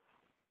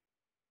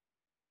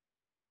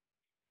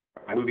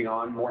 All right, moving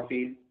on,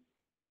 morphine.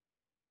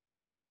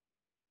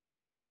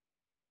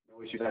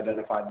 No issues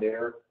identified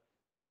there.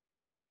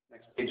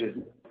 Next page is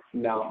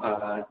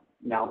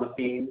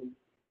nalmefene.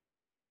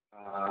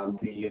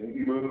 The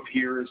move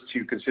here is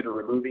to consider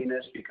removing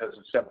this because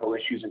of several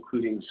issues,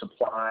 including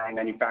supply,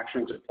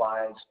 manufacturing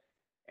supplies,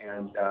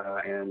 and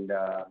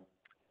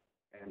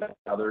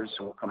others.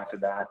 So we'll come back to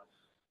that.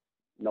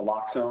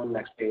 Naloxone,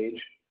 next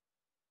page.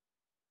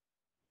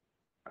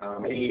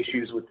 Any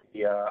issues with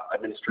the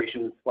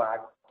administration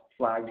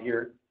flagged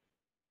here?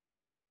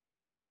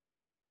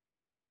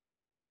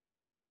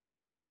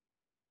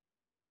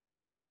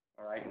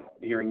 All right,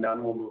 hearing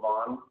none, we'll move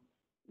on.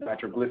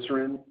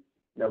 Nitroglycerin,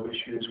 no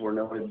issues were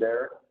noted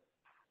there.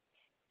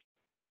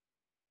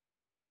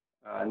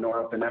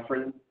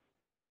 Norepinephrine.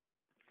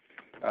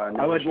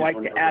 I would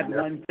like to add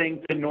one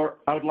thing to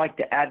I would like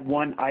to add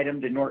one item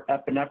to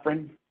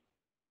norepinephrine.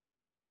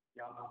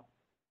 Yeah.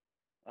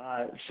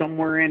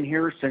 Somewhere in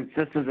here, since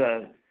this is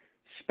a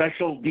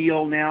special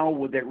deal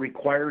now that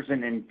requires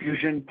an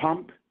infusion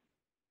pump,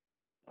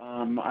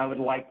 I would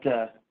like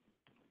to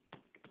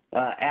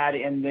add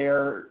in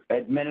there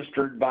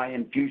administered by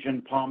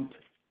infusion pump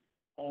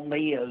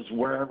only as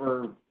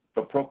wherever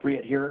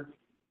appropriate here.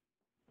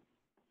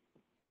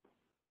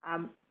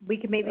 We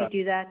could maybe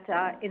do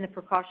that in the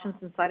precautions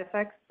and side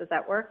effects. Does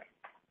that work?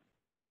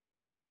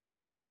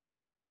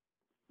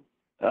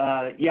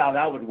 Yeah,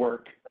 that would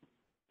work.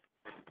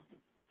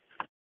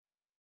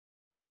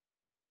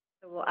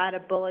 So we'll add a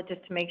bullet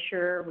just to make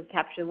sure we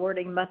capture the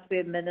wording, must be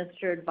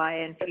administered by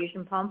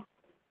infusion pump.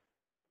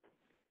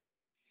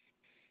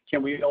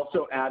 Can we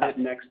also add it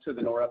next to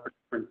the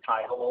norepinephrine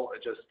title,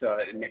 just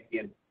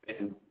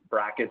in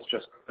brackets,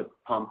 just the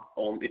pump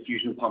only,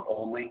 infusion pump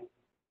only?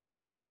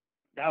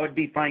 That would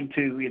be fine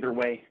too, either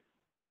way.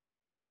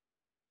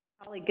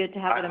 Probably good to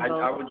have it in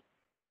both.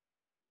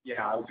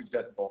 I would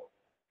suggest both.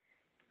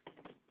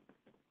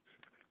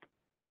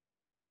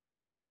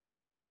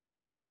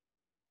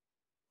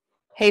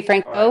 Hey,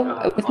 Franco,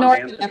 Right, with on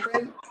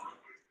norepinephrine,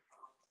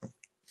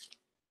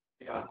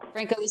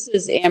 Franco, this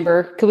is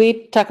Amber. Could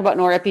we talk about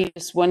norepi?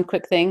 Just one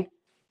quick thing.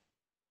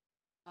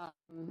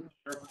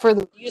 For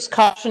the use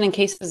caution in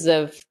cases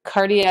of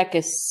cardiac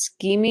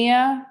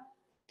ischemia,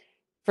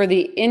 for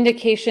the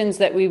indications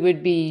that we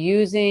would be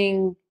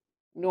using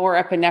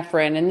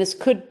norepinephrine, and this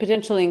could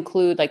potentially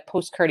include like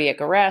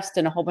post-cardiac arrest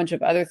and a whole bunch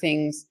of other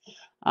things.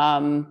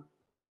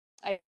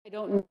 I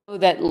don't know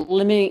that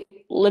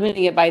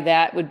limiting it by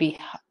that would be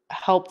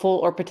helpful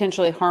or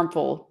potentially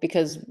harmful,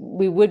 because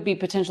we would be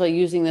potentially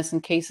using this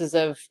in cases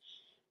of,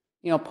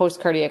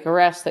 post-cardiac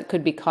arrest that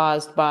could be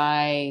caused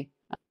by,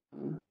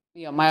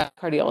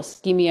 myocardial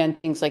ischemia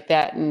and things like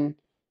that. And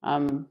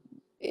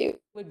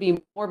it would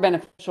be more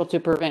beneficial to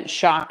prevent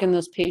shock in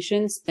those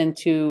patients than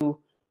to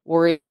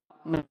worry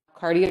about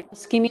myocardial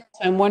ischemia.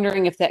 So I'm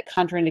wondering if that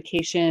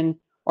contraindication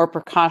or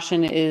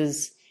precaution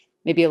is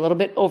maybe a little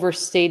bit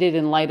overstated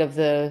in light of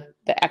the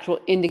actual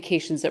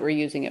indications that we're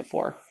using it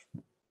for.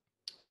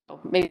 So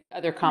maybe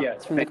other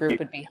comments from the group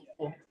would be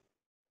helpful.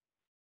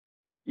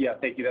 Yeah,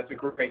 thank you. That's a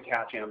great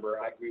catch, Amber.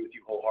 I agree with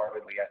you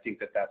wholeheartedly. I think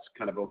that that's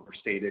kind of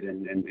overstated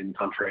and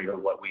contrary to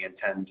what we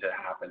intend to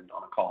happen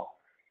on a call.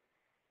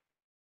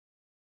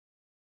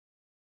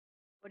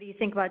 What do you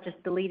think about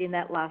just deleting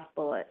that last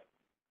bullet?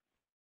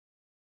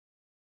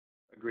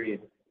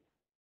 Agreed.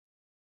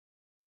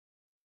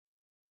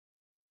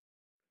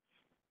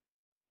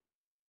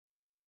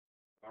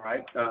 All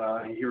right,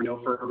 here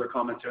no further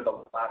comments here.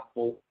 The last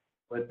bullet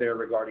there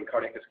regarding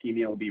cardiac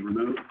ischemia will be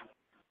removed.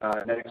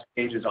 Next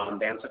page is on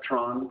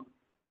Dansatron.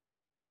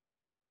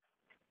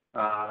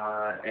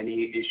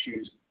 Any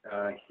issues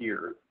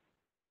here?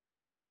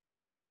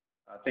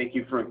 Thank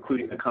you for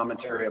including the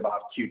commentary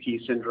about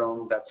QT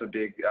syndrome. That's a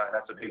big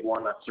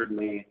one. I've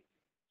certainly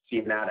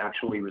seen that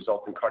actually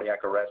result in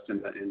cardiac arrest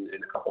in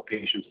a couple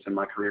patients in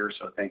my career,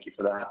 so thank you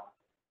for that.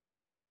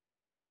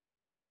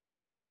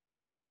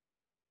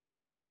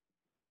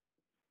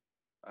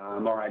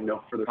 All right,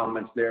 no further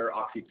comments there.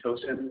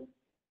 Oxytocin,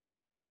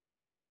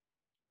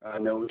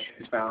 no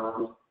issues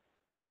found.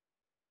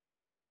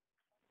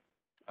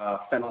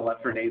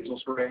 Phenylephrine nasal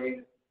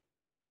spray.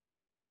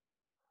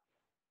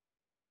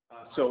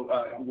 So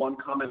one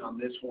comment on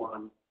this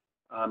one.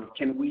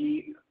 Can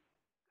we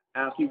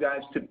ask you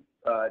guys to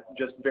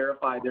just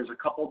verify? There's a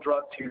couple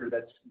drugs here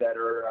that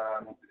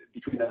are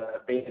between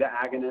the beta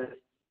agonist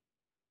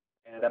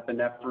and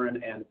epinephrine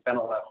and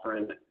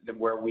phenylephrine,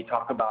 where we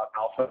talk about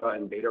alpha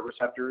and beta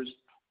receptors.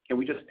 Can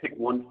we just pick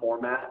one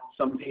format?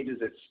 Some pages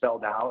it's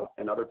spelled out,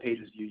 and other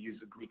pages you use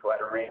the Greek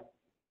lettering.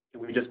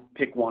 Can we just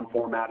pick one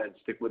format and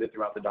stick with it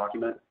throughout the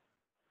document?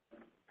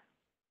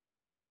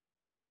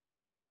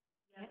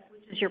 Yes,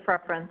 which is your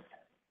preference?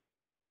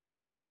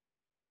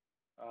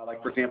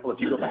 Like, for example, if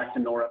you go back to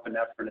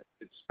norepinephrine,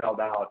 it's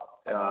spelled out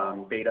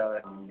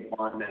beta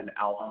 1 and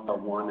alpha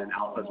 1, and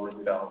alpha is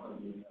misspelled.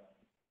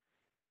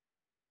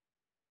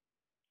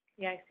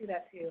 Yeah, I see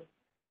that too.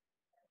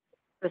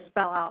 The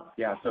spell out.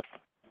 Yeah,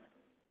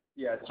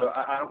 so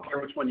I don't care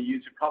which one you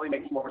use. It probably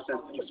makes more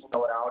sense to just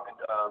spell it out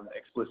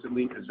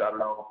explicitly, because I don't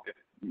know if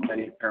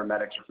many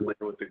paramedics are familiar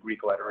with the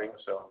Greek lettering.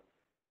 So.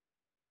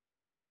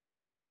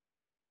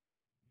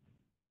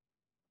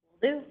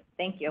 Will do.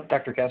 Thank you.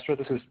 Dr. Castro,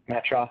 this is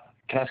Matt Shaw.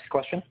 Can I ask a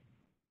question?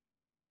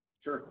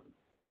 Sure.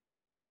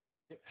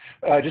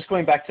 Just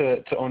going back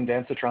to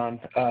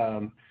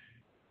ondansetron,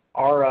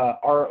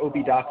 our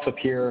OB docs up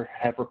here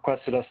have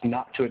requested us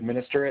not to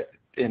administer it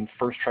in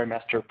first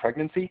trimester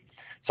pregnancy.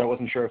 So I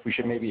wasn't sure if we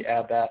should maybe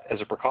add that as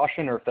a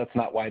precaution, or if that's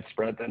not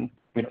widespread, then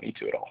we don't need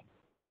to at all.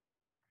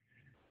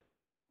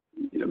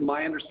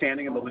 My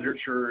understanding of the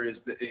literature is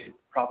that it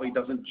probably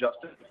doesn't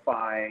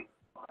justify.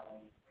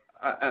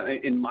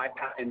 In my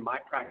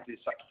practice,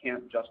 I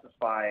can't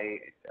justify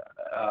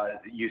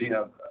using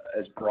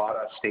as broad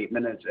a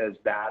statement as a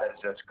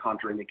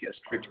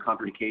strict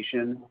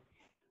contraindication.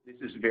 This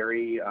is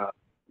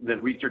the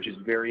research is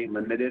very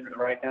limited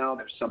right now.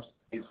 There's some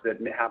studies that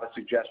have a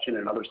suggestion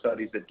and other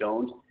studies that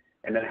don't,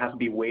 and then it has to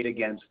be weighed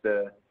against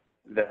the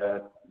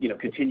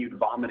continued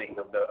vomiting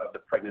of the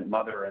pregnant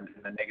mother and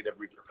the negative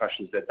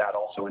repercussions that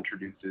also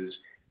introduces.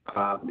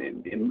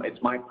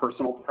 It's my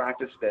personal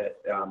practice that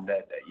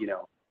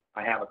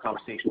I have a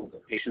conversation with the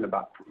patient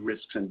about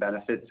risks and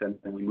benefits, and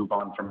we move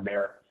on from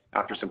there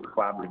after some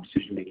collaborative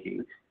decision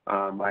making.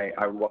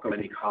 I welcome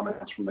any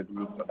comments from the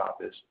group about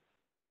this.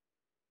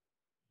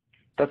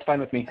 That's fine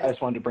with me. I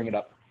just wanted to bring it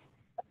up.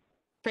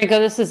 Franco,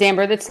 this is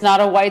Amber. That's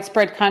not a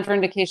widespread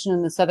contraindication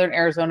in the southern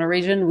Arizona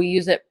region. We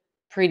use it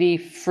pretty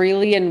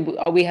freely, and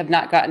we have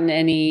not gotten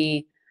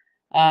any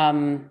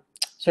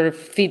sort of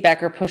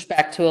feedback or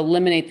pushback to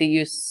eliminate the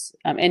use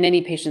in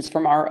any patients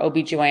from our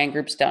OBGYN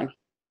groups down here.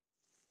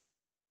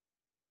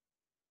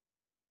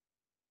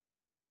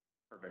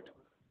 Perfect.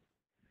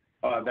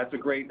 That's a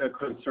great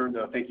concern,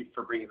 though. Thank you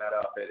for bringing that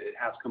up. It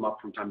has come up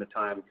from time to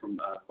time from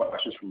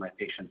questions from my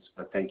patients,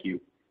 but thank you.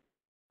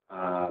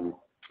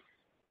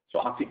 So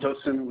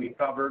oxytocin we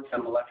covered,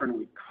 phenylephrine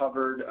we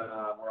covered.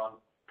 We're on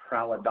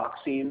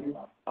pralidoxine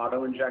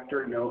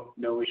auto-injector.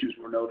 No issues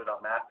were noted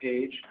on that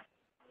page.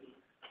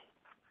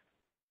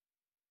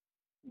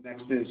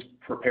 Next is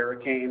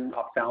proparacaine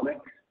ophthalmic.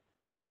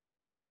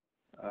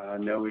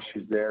 No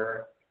issues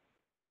there.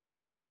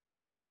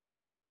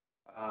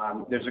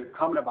 There's a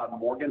comment about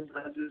Morgan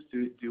lenses.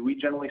 Do we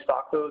generally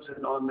stock those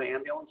on the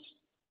ambulance?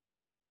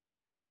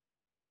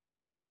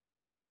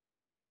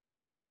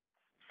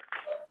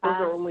 Those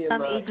are only in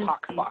some the agencies-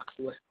 tox box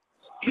list.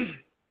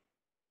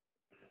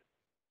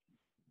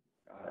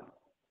 Got it.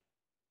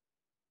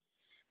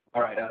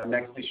 All right,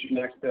 next is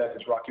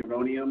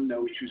rocuronium.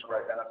 No issues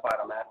were identified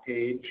on that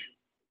page.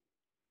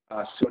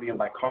 Sodium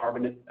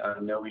bicarbonate,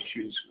 no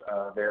issues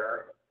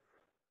there.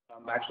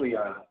 Let's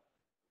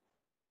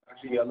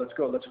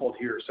hold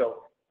here.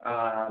 So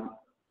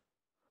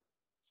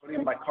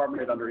sodium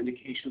bicarbonate under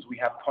indications, we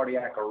have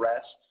cardiac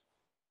arrest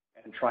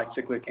and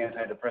tricyclic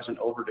antidepressant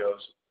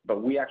overdose,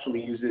 but we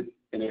actually use it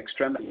in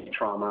extremity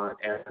trauma,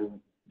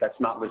 and that's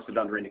not listed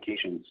under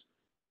indications.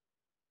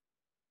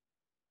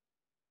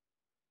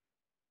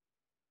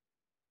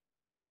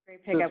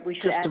 Great pickup. We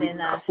should add in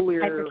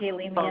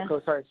hyperkalemia.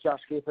 Oh, sorry, it's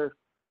Josh Gaither.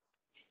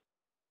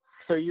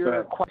 So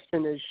your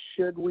question is,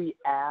 should we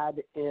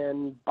add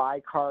in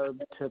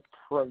bicarb to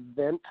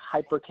prevent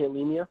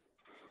hyperkalemia?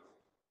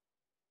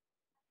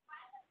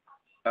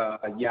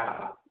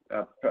 Yeah.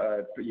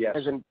 Yes.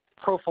 As in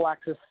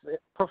prophylactic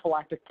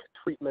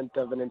treatment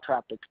of an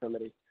entrapped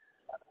extremity.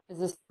 Is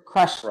this for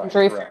crush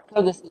injury?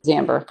 Oh, this is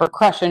Amber. For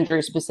crush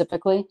injury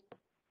specifically?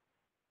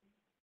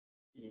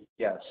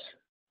 Yes.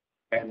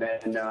 And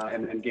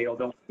then Gail,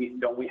 don't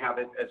we have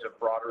it as a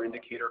broader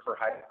indicator for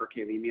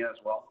hyperkalemia as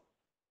well?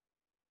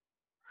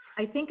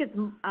 I think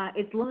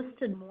it's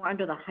listed more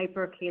under the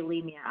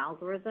hyperkalemia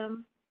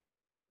algorithm.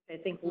 I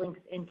think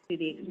links into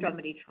the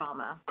extremity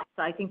trauma.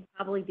 So I think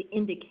probably the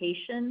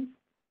indication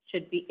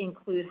should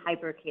include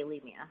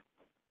hyperkalemia.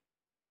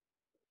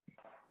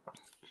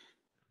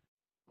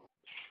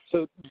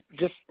 So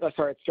just,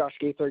 sorry, it's Josh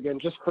Gaither again,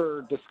 just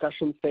for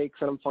discussion sakes,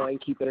 and I'm fine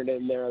keeping it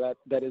in there,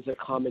 that is a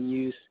common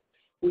use.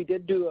 We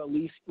did do a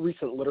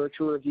recent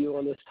literature review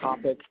on this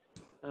topic,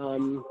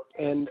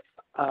 and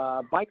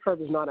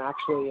bicarb is not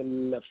actually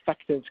an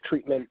effective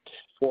treatment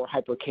for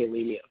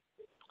hyperkalemia.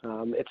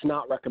 It's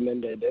not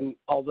recommended, and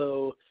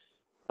although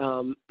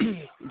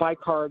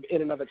bicarb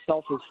in and of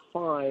itself is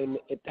fine,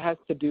 it has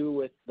to do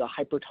with the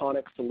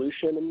hypertonic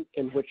solution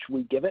in which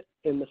we give it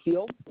in the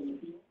field.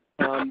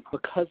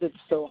 Because it's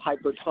so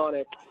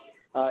hypertonic,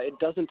 it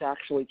doesn't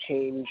actually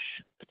change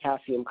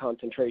potassium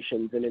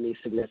concentrations in any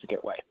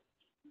significant way.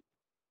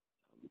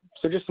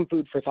 So just some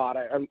food for thought.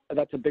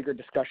 That's a bigger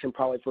discussion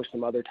probably for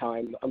some other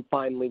time. I'm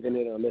fine leaving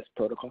it on this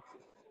protocol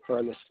or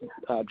on this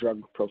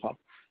drug profile.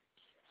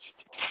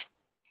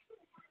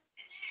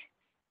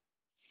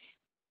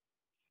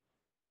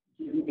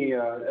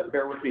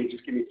 Bear with me,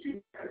 just give me 2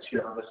 minutes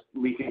here. I'm just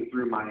leafing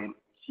through my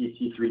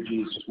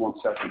CT3Gs, just 1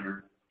 second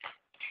here.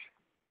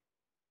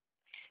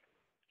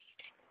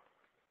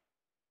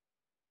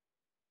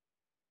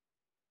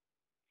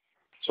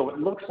 So it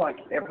looks like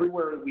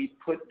everywhere we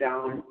put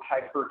down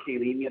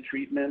hyperkalemia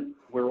treatment,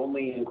 we're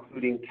only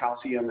including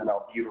calcium and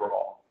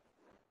albuterol.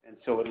 And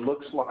so it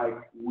looks like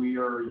we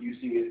are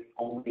using it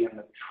only in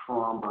the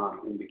trauma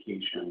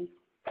indication.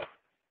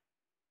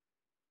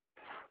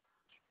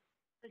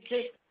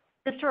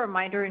 Just a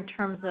reminder in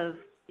terms of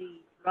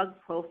the drug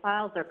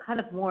profiles, they're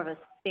kind of more of a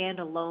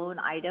standalone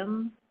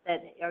item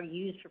that are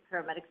used for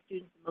paramedic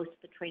students in most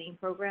of the training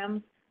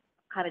programs,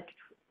 kind of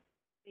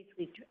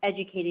basically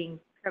educating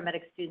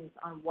paramedic students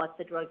on what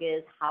the drug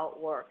is, how it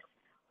works.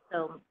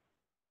 So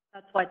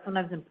that's why it's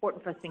sometimes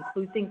important for us to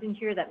include things in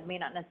here that may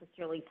not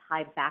necessarily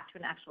tie back to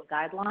an actual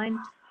guideline,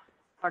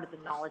 part of the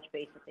knowledge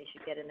base that they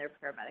should get in their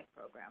paramedic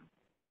program.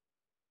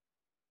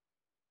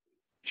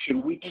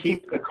 Should we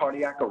keep the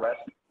cardiac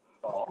arrest?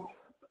 Oh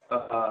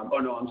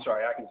no, I'm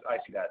sorry. I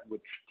see that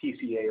with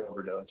TCA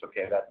overdose.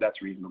 Okay,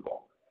 that's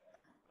reasonable.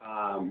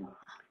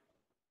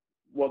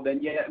 Well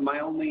then, yeah. My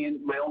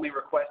only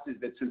request is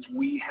that since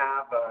we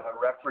have a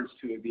reference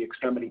to the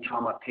extremity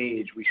trauma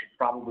page, we should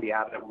probably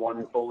add that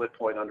 1 bullet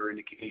point under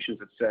indications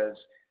that says,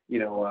 you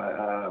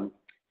know,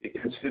 it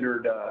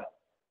considered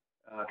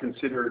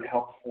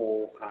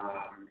helpful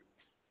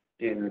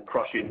in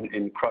crush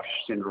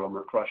syndrome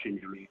or crush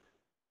injury.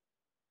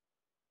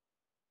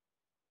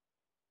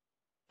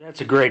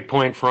 That's a great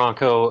point,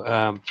 Franco.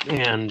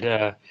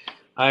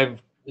 I've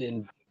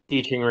been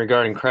teaching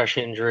regarding crush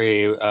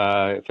injury.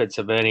 If it's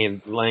of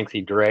any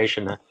lengthy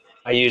duration,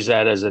 I use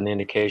that as an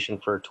indication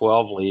for a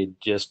 12 lead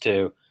just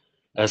to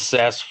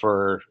assess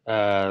for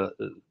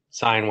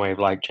sine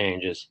wave-like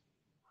changes.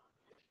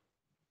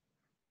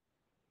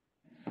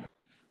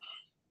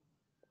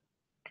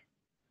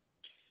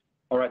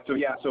 All right, so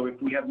yeah, so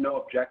if we have no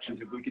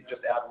objections, if we could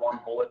just add 1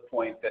 bullet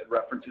point that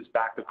references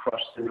back to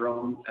crush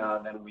syndrome,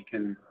 then we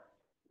can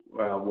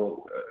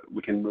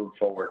move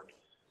forward.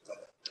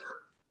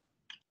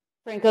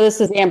 Franco, this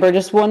is Amber.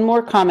 Just one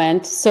more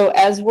comment. So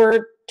as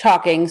we're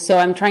talking, so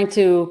I'm trying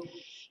to,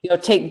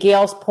 take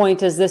Gail's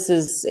point as this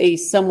is a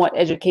somewhat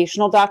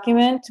educational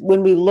document.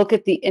 When we look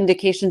at the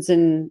indications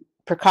and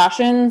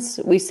precautions,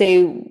 we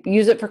say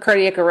use it for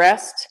cardiac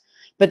arrest,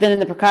 but then in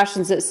the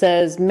precautions it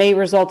says may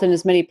result in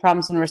as many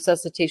problems in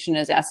resuscitation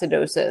as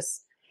acidosis.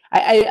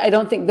 I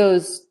don't think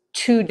those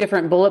two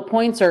different bullet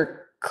points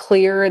are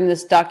clear in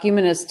this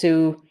document as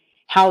to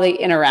how they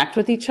interact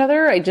with each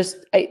other.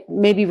 I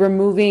maybe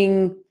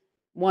removing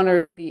one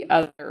or the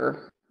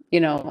other. You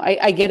know,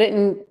 I get it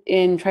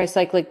in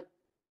tricyclic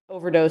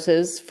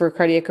overdoses for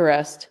cardiac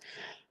arrest.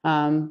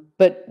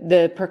 But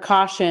the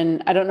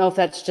precaution, I don't know if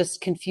that's just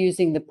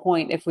confusing the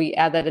point if we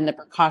add that in the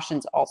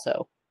precautions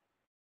also.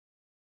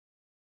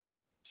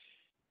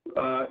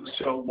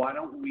 So why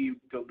don't we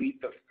delete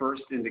the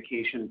first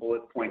indication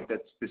bullet point that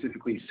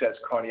specifically says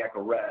cardiac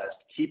arrest,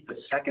 keep the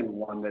second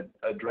one that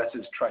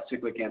addresses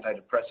tricyclic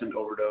antidepressant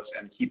overdose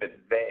and keep it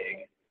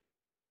vague.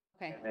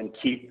 Okay. And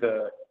keep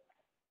the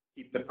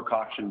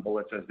precaution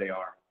bullets as they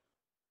are.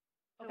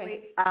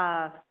 Okay.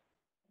 I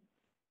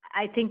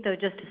think though,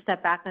 just to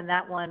step back on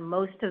that one,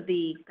 most of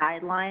the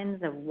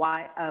guidelines of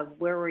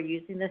where we're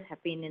using this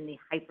have been in the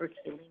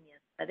hyperkalemia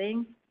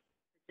setting,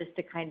 just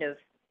to kind of,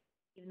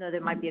 even though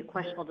there might be a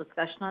questionable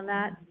discussion on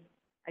that,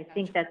 I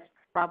think that's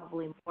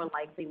probably more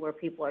likely where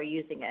people are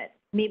using it.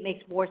 To me, it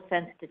makes more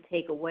sense to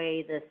take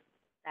away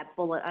that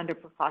bullet under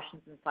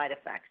precautions and side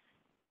effects.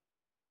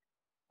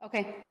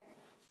 Okay.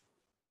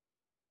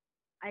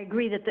 I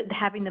agree that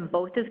having them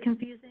both is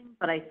confusing,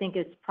 but I think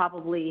it's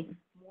probably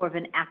more of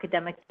an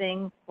academic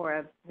thing for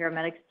a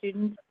paramedic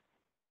student.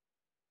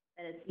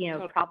 That it's, you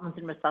know, problems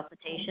in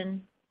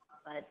resuscitation,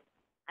 but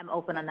I'm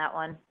open on that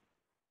one.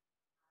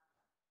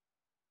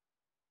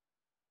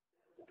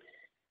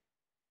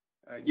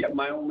 Yeah,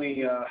 my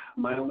only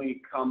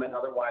comment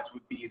otherwise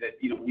would be that,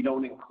 you know, we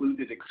don't include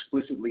it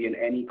explicitly in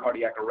any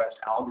cardiac arrest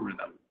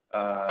algorithm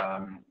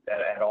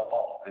at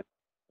all. And,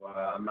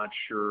 I'm not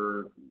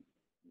sure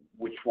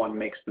which one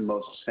makes the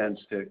most sense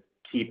to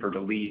keep or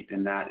delete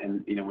in that,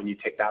 and you know, when you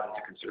take that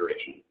into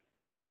consideration.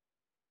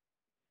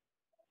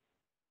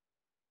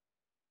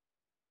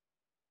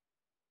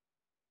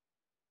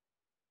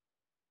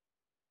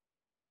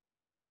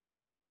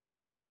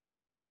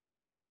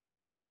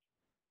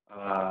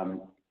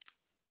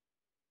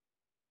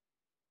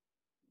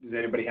 Does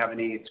anybody have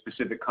any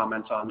specific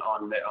comments on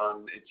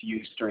its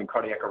use during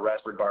cardiac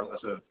arrest,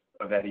 regardless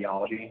of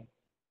etiology?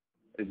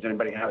 Does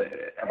anybody have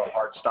a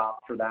hard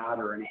stop for that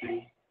or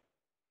anything?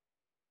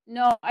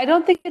 No, I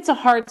don't think it's a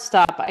hard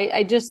stop.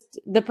 I just,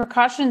 the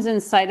precautions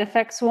and side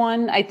effects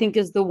one, I think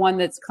is the one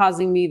that's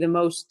causing me the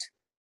most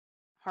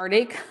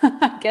heartache.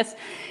 I guess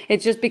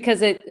it's just because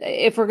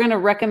if we're going to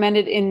recommend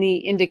it in the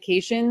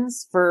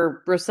indications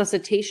for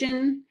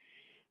resuscitation,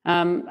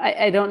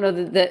 I don't know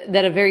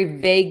that a very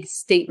vague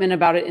statement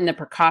about it in the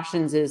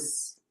precautions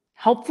is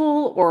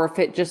helpful, or if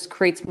it just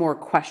creates more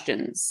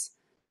questions.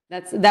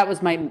 That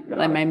was my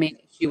main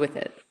issue with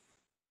it.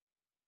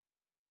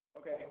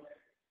 Okay.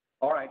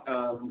 All right.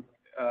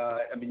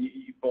 I mean,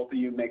 both of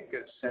you make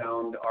a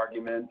sound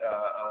argument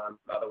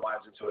otherwise,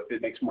 and so if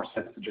it makes more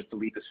sense to just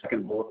delete the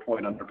second bullet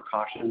point under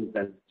precautions,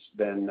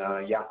 then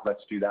yeah,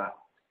 let's do that.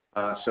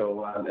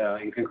 So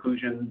in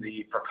conclusion,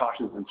 the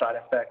precautions and side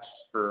effects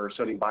for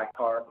sodium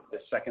bicarb, the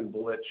second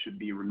bullet should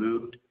be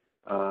removed.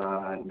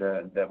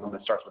 The one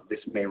that starts with this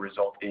may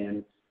result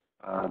in,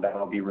 that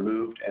will be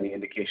removed, and the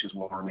indications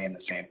will remain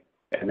the same.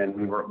 And then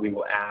we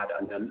will add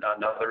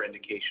another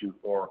indication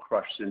for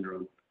crush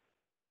syndrome.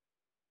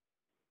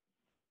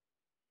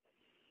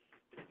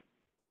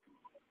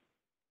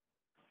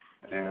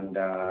 And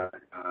I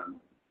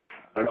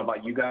don't know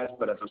about you guys,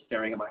 but as I'm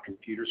staring at my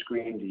computer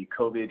screen, the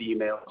COVID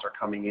emails are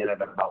coming in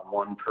at about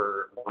one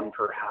per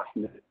half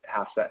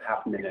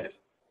minute,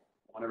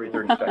 one every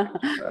 30 seconds.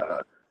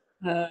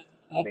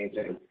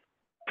 Amazing.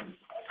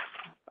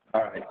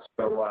 All right,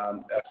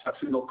 so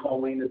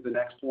succinylcholine is the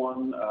next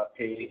one,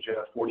 page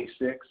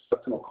 46.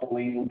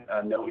 Succinylcholine,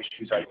 no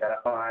issues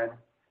identified.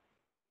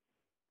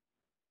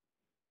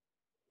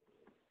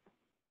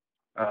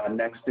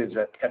 Next is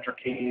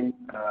tetracaine,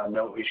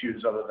 no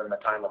issues other than the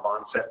time of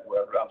onset.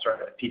 I'm sorry,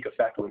 the peak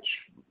effect, which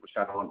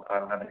I don't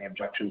have any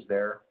objections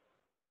there.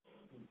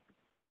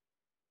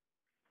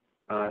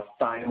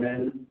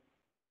 Thiamine,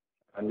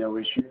 no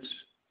issues.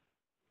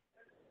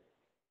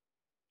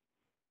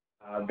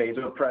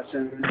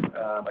 Vasopressin,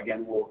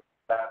 again, we'll do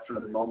that for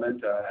the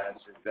moment as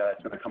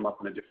it's going to come up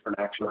in a different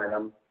action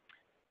item.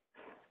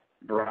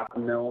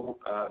 Verapamil,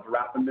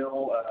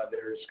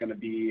 there's going to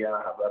be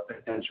a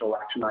potential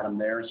action item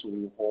there, so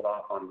we will hold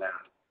off on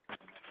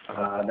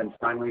that. Then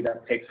finally,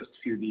 that takes us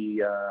to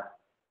the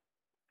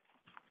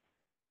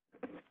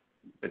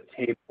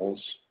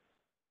tables.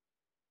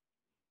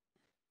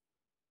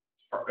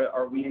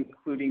 Are we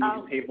including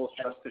these tables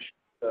just to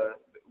show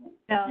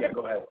no. Yeah,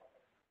 go ahead.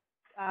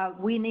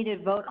 We need to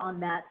vote on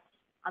that,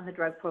 on the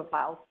drug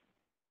profiles.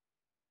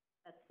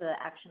 That's the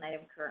action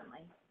item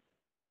currently.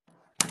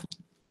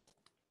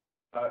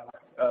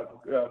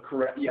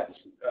 Correct, yes.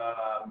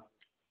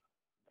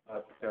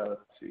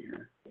 Let's see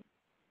here.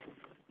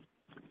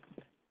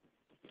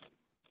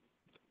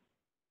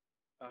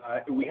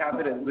 We have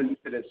it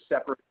listed as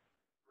separate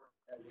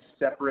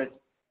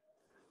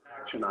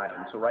action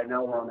items. So right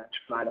now we're on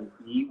action item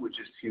E, which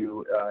is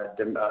to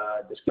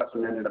discuss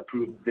and then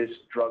approve this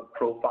drug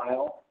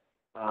profile.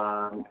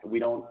 We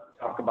don't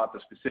talk about the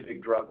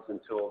specific drugs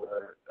until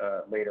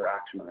the later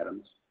action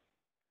items.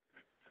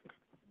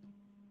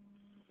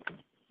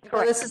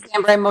 Well, this is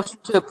Amber. I motion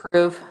to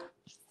approve.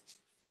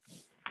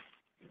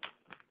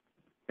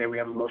 Okay, we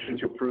have a motion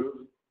to approve.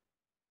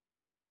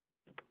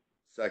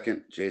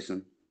 Second,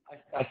 Jason.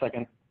 I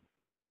second.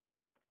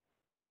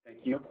 Thank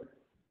you.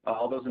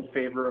 All those in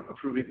favor of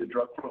approving the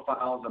drug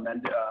profiles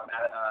amended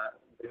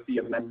with the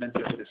amendment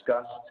as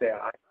discussed, say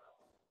aye.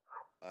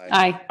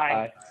 Aye.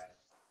 Aye.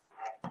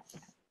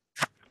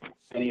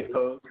 Any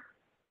opposed?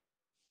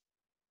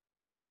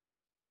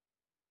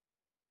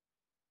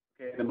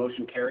 Okay, the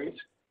motion carries.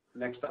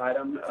 Next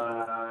item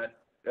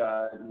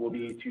will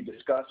be to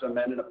discuss,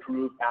 amend, and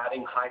approve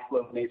adding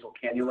high-flow nasal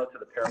cannula to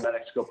the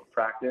paramedic scope of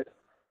practice.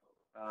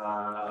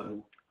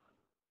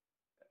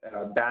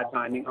 Bad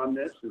timing on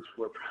this, since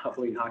we're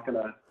probably not going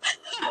to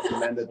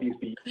recommend that these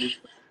be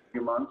used for a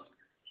few months.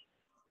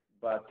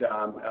 But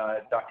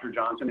Dr.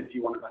 Johnson, if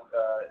you want to,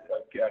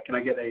 can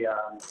I get a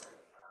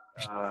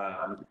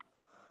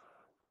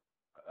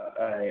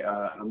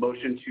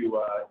motion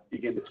to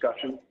begin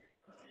discussion?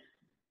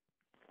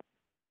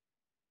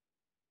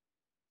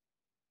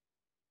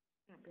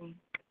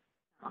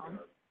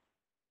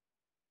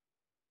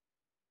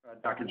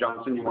 Dr.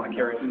 Johnson, you want to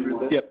carry us through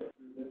this? Yep.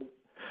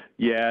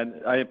 Yeah,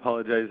 I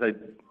apologize.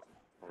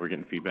 We're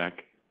getting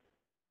feedback.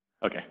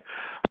 Okay.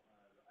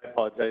 I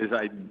apologize.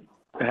 I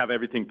have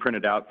everything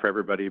printed out for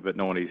everybody, but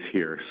no one is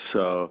here.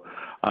 So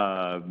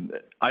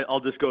I'll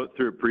just go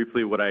through it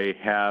briefly what I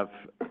have.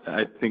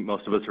 I think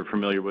most of us are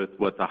familiar with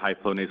what the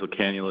high-flow nasal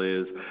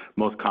cannula is.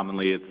 Most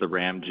commonly, it's the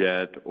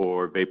ramjet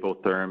or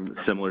vapotherm,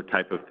 similar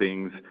type of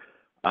things.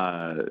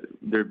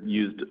 They're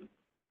used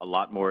a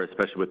lot more,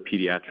 especially with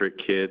pediatric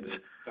kids.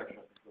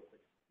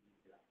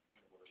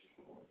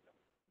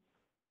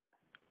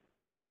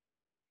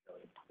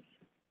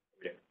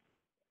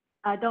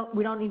 Don't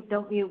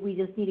mute, we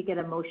just need to get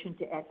a motion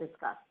to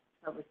discuss,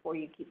 so before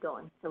you keep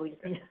going, so we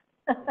just need.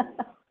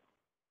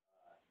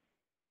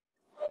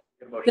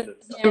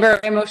 Amber,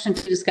 I motion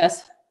to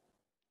discuss.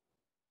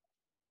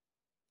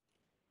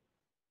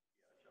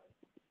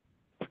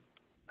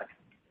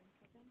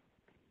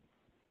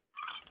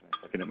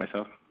 Looking at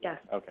myself? Yes.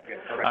 Okay.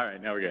 All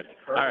right, now we're good.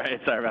 All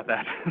right, sorry about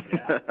that.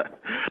 A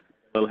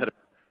little hit.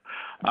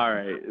 All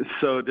right,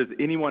 so does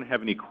anyone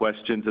have any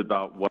questions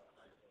about what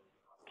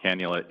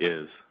cannula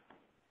is?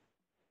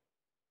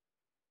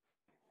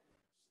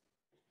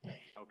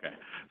 Okay,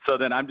 so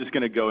then I'm just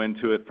going to go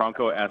into it.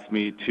 Franco asked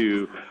me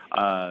to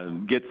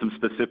get some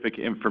specific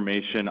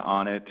information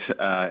on it,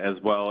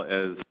 as well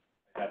as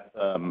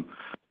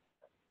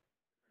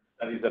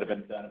studies that have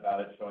been done about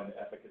it showing the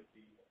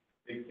efficacy.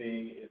 Big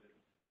thing is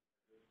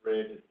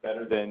it's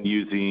better than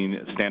using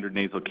standard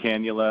nasal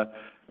cannula,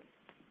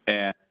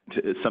 and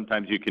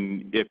sometimes you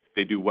can, if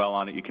they do well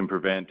on it, you can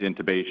prevent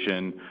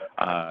intubation,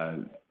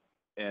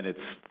 and it's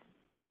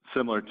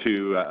similar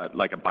to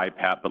like a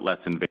BiPAP but less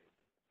invasive.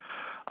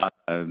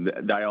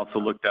 I also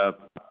looked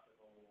up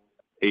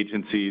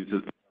agencies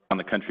on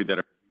the country that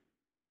are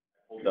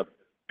pulled up,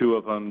 two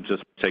of them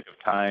just for sake of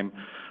time.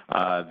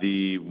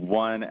 The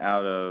one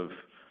out of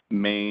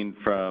Maine,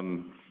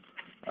 from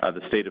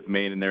the state of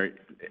Maine, and their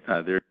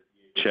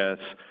ADHS,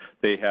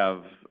 they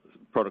have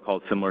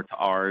protocols similar to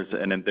ours,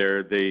 and in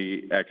there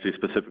they actually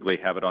specifically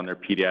have it on their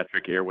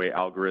pediatric airway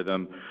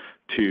algorithm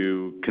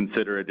to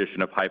consider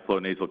addition of high-flow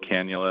nasal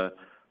cannula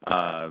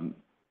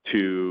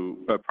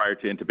prior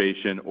to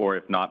intubation, or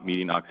if not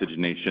meeting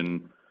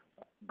oxygenation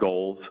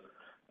goals.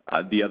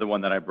 The other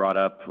one that I brought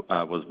up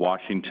was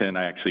Washington.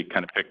 I actually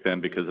kind of picked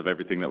them because of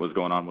everything that was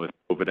going on with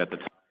COVID at the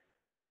time.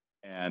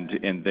 And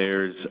in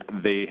theirs,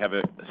 they have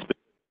a specific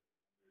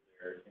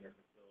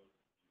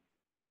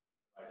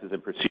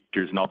and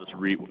procedures, and I'll just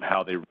read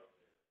how they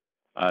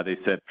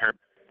said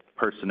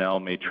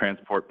personnel may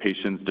transport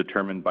patients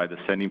determined by the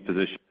sending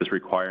physician as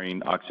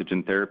requiring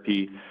oxygen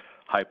therapy,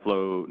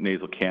 high-flow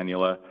nasal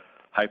cannula.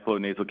 High-flow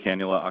nasal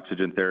cannula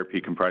oxygen therapy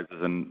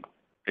comprises an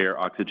air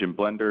oxygen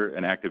blender,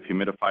 an active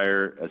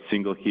humidifier, a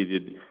single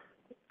heated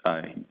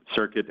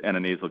circuit, and a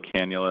nasal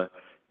cannula.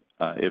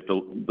 It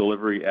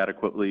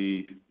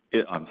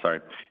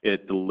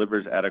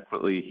delivers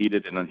adequately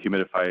heated and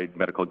unhumidified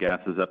medical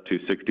gases up to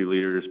 60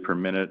 liters per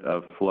minute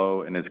of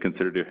flow, and is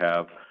considered to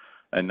have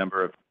a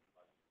number of,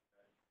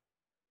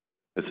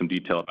 some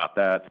detail about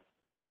that.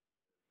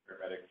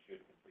 Paramedics should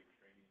complete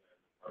training as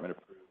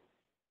department-approved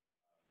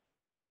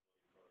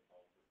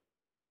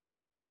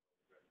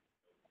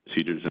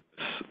procedures in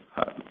this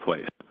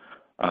place.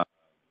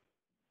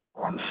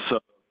 So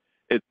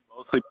it's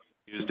mostly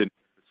being used in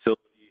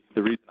facilities.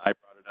 The reason I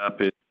brought it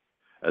up is,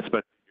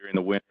 especially during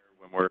the winter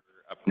when we're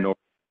up north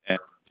and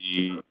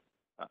the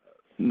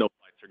no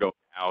flights are going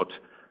out,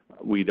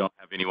 we don't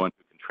have anyone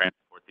who can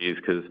transport these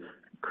because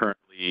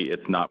currently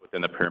it's not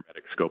within the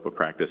paramedic scope of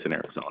practice in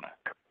Arizona.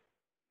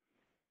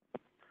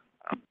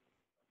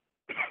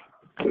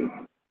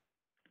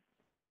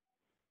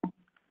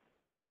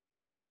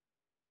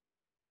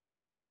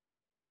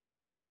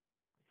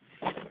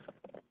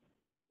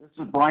 This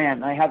is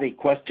Brian. I have a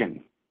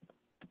question.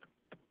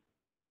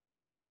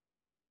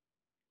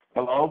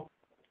 Hello?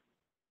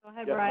 Go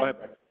ahead, Yeah, Brian. go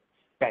ahead.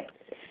 Okay.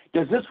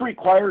 Does this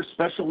require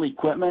special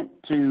equipment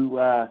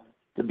to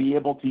be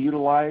able to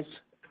utilize?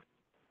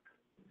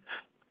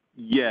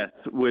 Yes,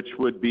 which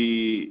would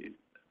be,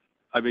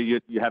 I mean,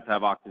 you have to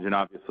have oxygen,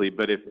 obviously,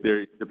 but if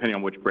there, depending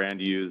on which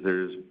brand you use,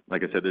 there's,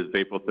 like I said, there's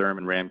Vapotherm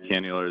and Ram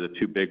Cannula are the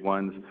two big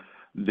ones.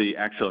 The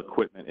actual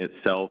equipment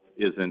itself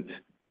isn't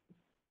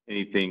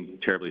anything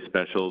terribly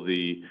special.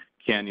 The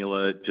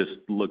cannula just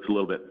looks a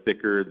little bit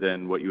thicker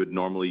than what you would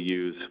normally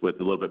use, with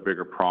a little bit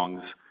bigger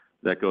prongs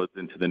that goes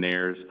into the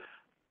nares.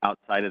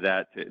 Outside of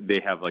that, they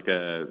have like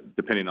a,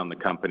 depending on the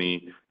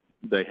company,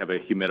 they have a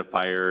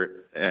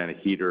humidifier and a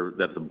heater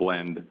that's a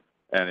blend,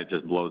 and it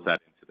just blows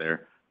that into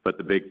there. But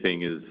the big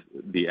thing is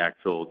the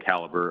actual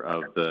caliber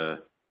of the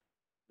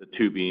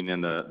tubing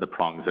and the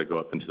prongs that go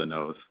up into the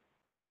nose.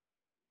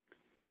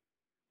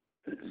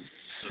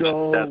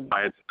 So that's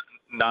why it's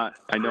not,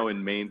 I know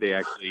in Maine they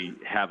actually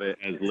have it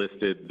as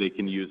listed. They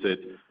can use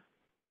it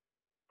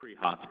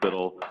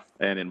pre-hospital,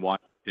 and in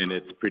Washington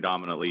it's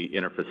predominantly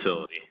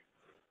inter-facility.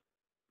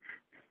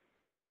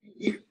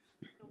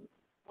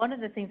 One of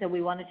the things that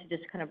we wanted to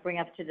just kind of bring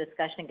up to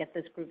discussion and get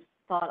this group's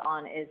thought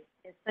on is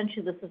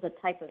essentially this is a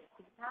type of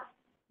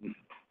CPAP.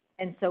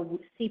 And so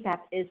CPAP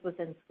is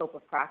within scope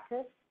of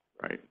practice.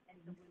 Right. And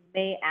we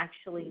may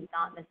actually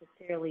not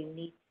necessarily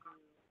need to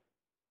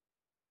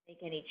make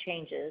any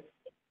changes.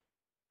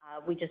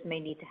 We just may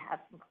need to have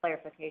some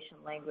clarification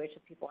language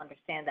so people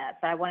understand that.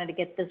 But I wanted to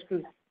get this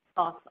group's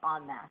thoughts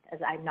on that, as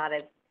I'm not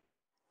a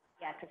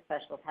pediatric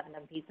specialist, haven't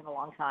done peds in a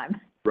long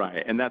time.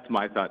 Right, and that's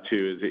my thought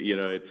too, is that, you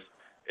know,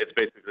 it's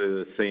basically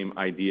the same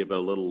idea,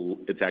 but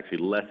it's actually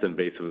less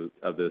invasive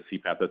of the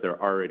CPAP that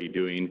they're already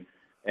doing.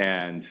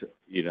 And,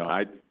 you know,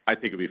 I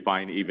think it'd be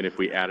fine even if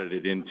we added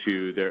it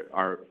into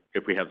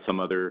if we have some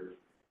other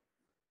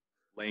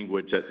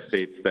language that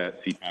states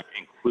that CPAP,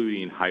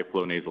 including high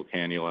flow nasal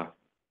cannula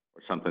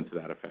or something to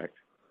that effect.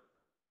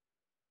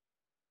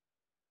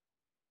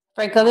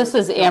 Franco, this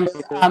is Amber.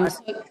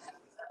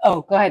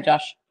 Oh, go ahead,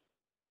 Josh.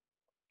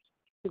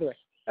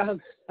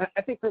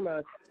 I think from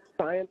a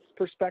science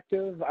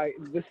perspective,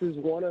 this is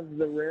one of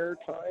the rare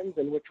times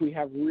in which we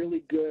have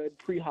really good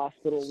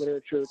pre-hospital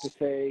literature to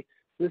say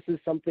this is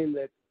something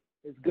that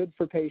is good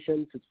for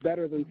patients. It's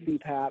better than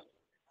CPAP.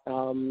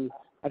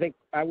 I think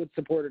I would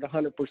support it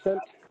 100%.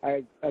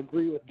 I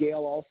agree with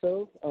Gail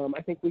also.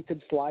 I think we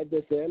could slide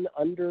this in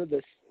under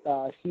this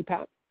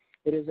CPAP.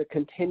 It is a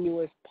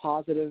continuous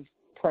positive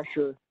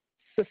pressure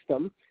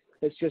system.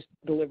 It's just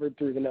delivered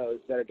through the nose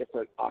at a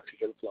different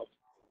oxygen flow.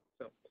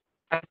 So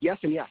yes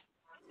and yes.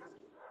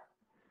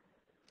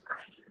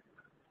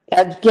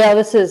 Gail,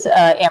 this is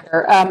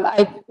Amber.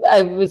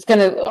 I was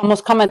going to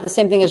almost comment the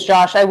same thing as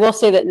Josh. I will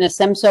say that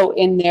NSEMSO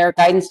in their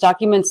guidance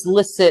documents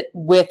lists it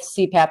with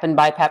CPAP and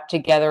BiPAP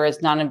together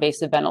as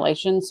non-invasive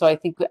ventilation. So I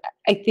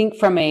think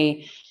from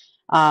a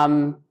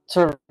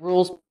sort of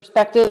rules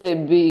perspective,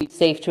 it'd be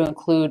safe to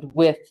include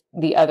with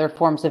the other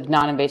forms of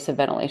non-invasive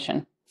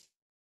ventilation.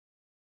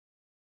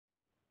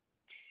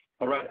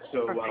 All right.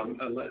 So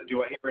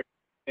do I hear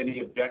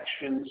any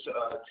objections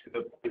to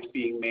the points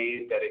being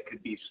made that it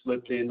could be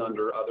slipped in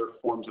under other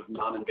forms of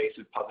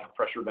non-invasive positive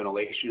pressure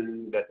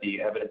ventilation, that the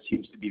evidence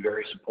seems to be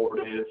very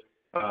supportive,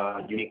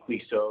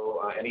 uniquely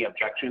so? Any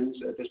objections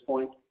at this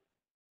point?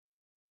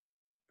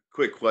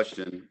 Quick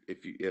question,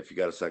 if you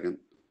got a second.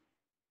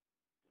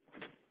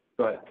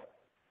 Go ahead.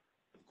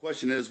 The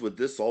question is, would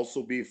this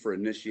also be for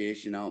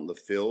initiation out in the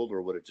field,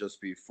 or would it just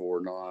be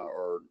for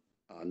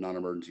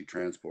non-emergency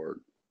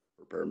transport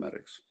for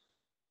paramedics?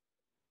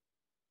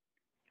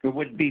 It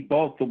would be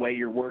both the way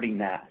you're wording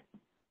that.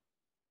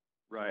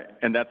 Right,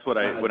 and that's what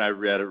when I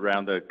read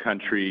around the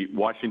country,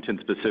 Washington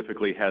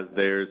specifically has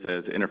theirs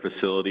as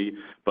inter-facility,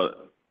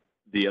 but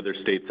the other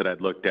states that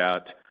I'd looked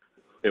at,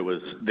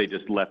 they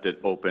just left it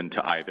open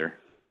to either.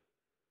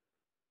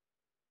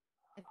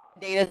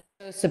 Data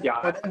is so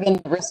supportive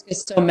and the risk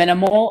is so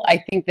minimal, I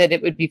think that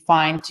it would be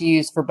fine to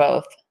use for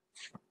both.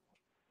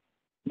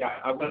 Yeah,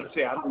 I was going to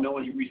say, I don't know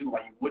any reason why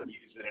you wouldn't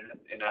use it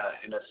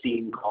in a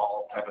scene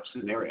call type of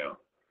scenario.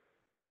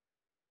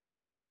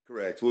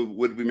 Correct.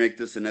 Would we make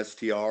this an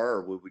STR,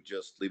 or would we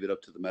just leave it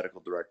up to the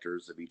medical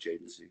directors of each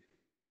agency?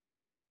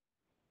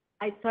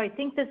 So I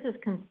think this is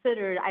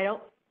considered, I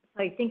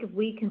think if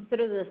we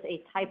consider this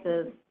a type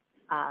of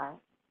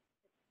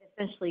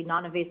essentially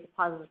non-invasive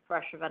positive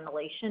pressure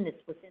ventilation,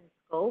 it's within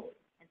scope.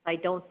 And so I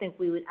don't think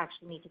we would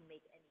actually need to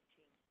make any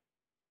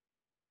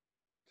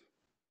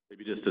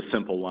changes. Maybe just a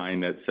simple line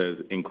that says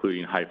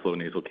including high flow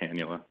nasal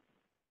cannula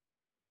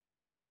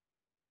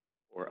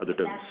or other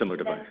similar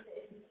device.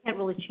 Can't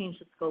really change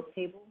the scope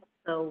table,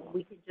 so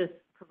we could just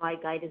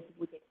provide guidance if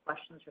we get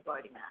questions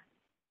regarding that.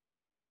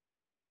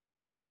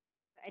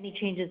 Any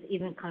changes,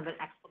 even kind of an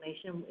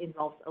explanation,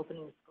 involves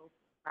opening the scope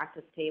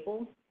practice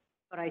table.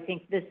 But I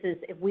think this is,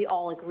 if we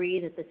all agree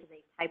that this is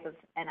a type of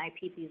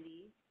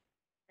NIPPV,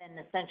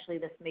 then essentially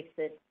this makes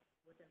it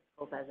within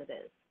scope as it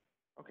is.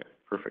 Okay,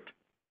 perfect.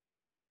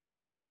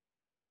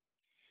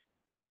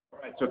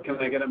 right, so can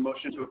I get a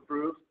motion to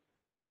approve?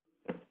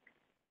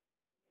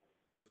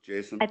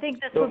 Jason? I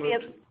think this will be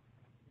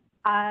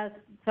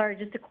sorry,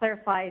 just to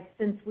clarify,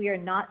 since we are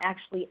not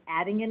actually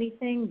adding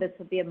anything, this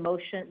would be a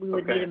motion, we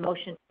would need a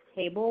motion to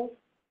table.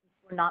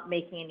 We're not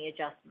making any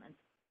adjustments.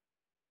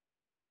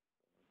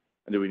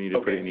 And do we need to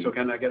put any so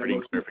can I get a wording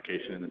motion?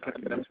 clarification in the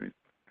document?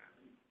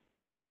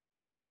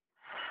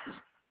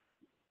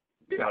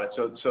 Got it.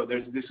 So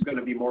this is going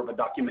to be more of a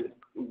document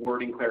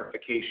wording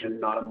clarification,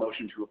 not a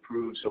motion to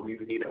approve. So we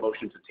would need a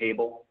motion to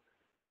table.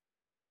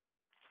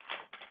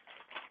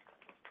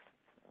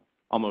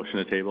 I'll motion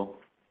a table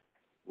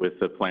with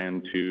the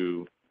plan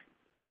to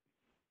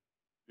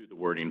do the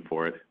wording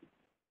for it.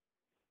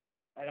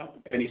 I don't,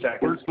 Any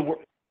seconds?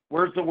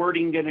 where's the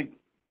wording gonna,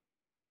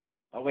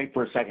 I'll wait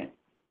for a second.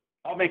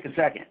 I'll make a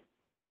second.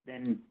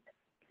 Then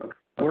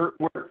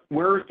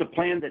where's the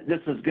plan that this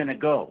is gonna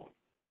go?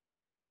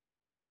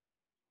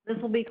 This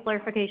will be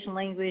clarification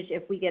language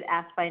if we get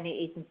asked by any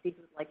agencies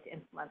who would like to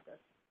implement this.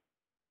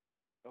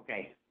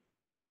 Okay.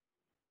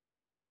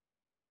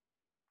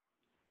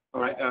 All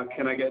right,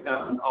 can I get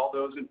all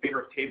those in favor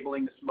of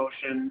tabling this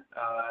motion,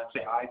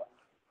 say aye?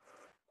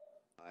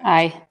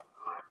 Aye.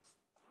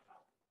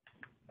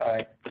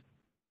 Aye.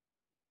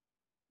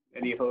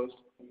 Any opposed?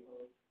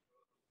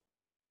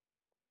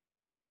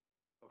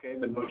 Okay,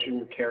 the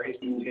motion carries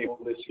to table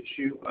this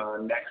issue.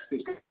 Next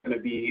is going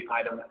to be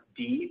item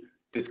D,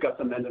 discuss,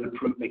 amend, and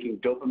approve making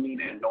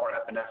dopamine and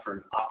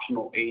norepinephrine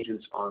optional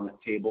agents on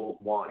table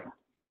 1.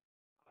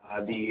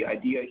 The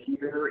idea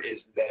here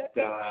is that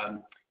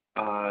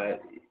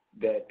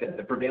that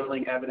the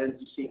prevailing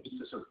evidence seems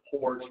to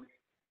support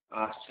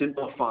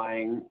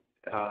simplifying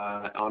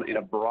in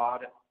a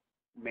broad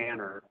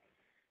manner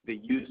the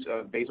use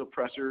of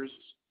vasopressors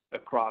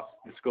across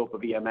the scope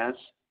of EMS.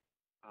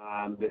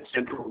 The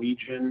central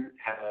region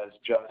has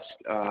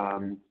just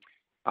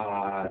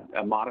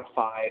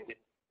modified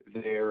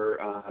their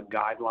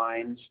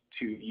guidelines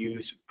to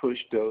use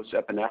push-dose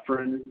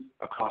epinephrine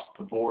across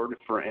the board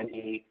for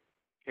any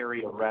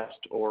carry arrest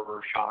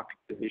or shock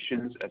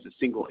conditions as a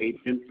single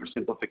agent for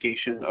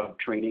simplification of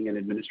training and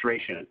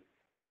administration.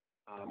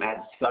 As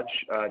such,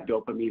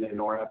 dopamine and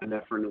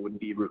norepinephrine would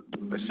be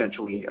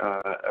essentially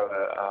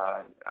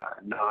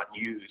not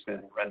used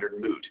and rendered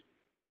moot.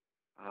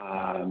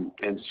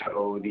 And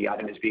so the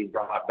item is being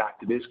brought back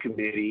to this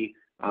committee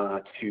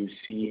to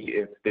see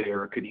if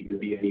there could even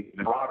be any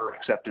broader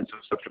acceptance of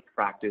such a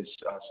practice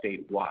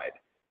statewide.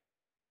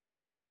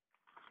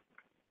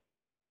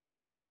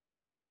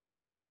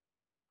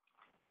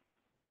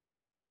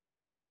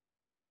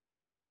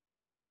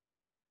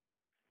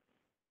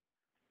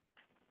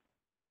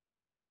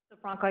 So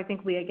Franco, I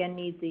think we again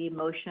need the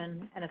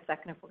motion and a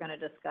second if we're going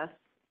to discuss.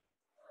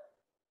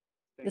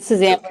 This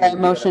is Amber,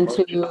 motion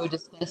to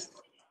dismiss.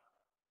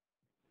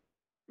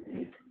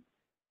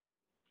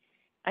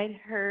 I'd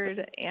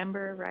heard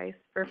Amber Rice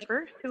for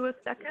first. Who was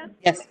second?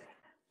 Yes.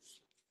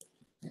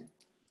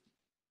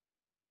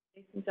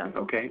 Jason Johnson.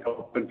 Okay,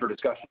 open for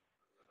discussion.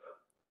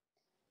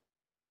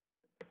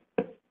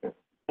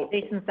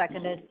 Jason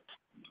seconded.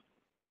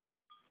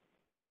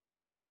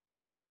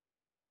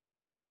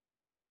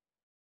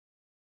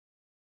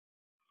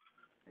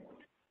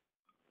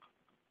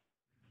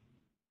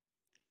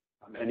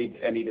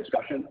 Any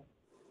discussion?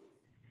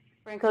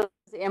 Franco,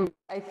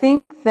 I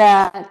think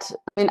that,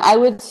 I mean, I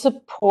would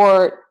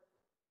support,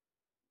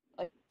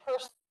 like,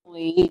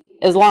 personally,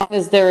 as long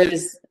as there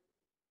is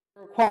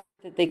a requirement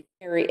that they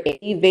carry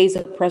a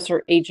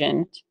vasopressor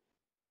agent,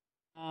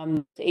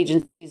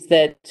 agencies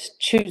that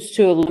choose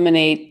to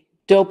eliminate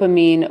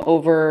dopamine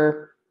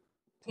over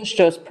push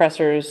dose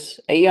pressors,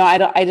 you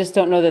know, I just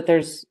don't know that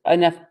there's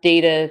enough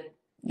data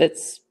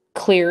that's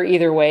clear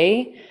either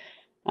way.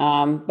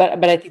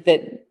 But I think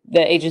that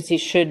the agency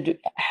should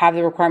have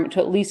the requirement to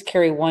at least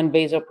carry one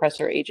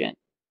vasopressor agent.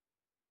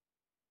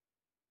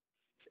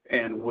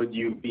 And would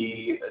it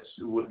be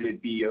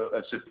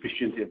a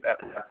sufficient if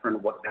epinephrine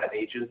was that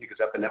agent? Because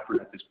epinephrine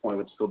at this point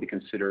would still be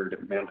considered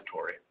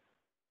mandatory.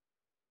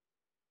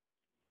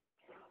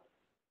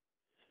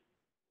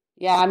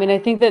 Yeah, I mean, I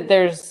think that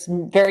there's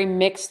very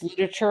mixed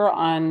literature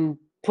on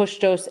push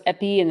dose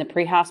epi in the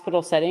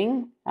pre-hospital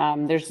setting.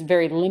 There's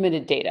very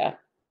limited data,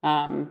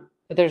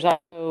 but there's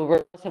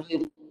also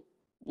relatively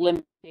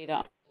limited data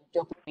on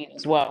dopamine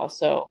as well.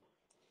 So,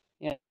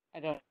 you know, I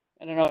don't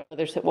know if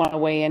others that want to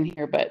weigh in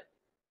here, but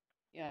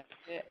yeah,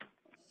 I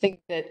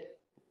think that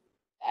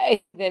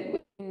in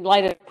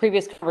light of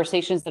previous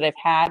conversations that I've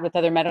had with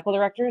other medical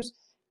directors,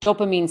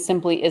 dopamine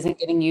simply isn't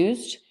getting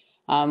used.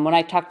 When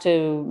I talk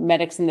to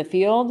medics in the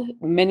field,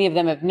 many of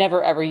them have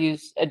never ever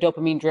used a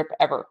dopamine drip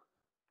ever.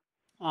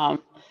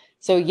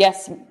 So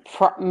yes,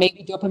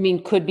 maybe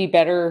dopamine could be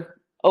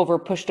better over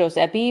push dose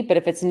epi, but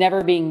if it's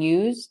never being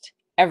used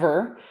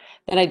ever,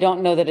 then I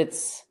don't know that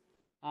it's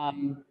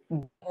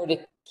better to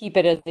keep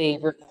it as a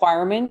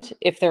requirement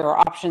if there are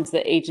options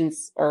that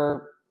agents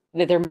are,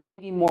 that they're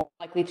maybe more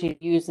likely to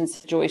use in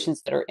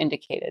situations that are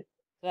indicated.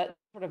 So that's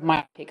sort of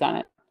my take on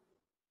it.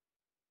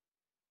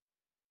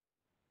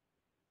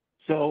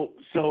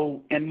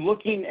 So in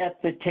looking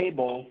at the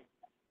table,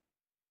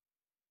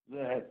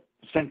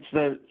 since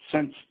this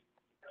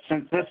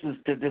is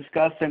to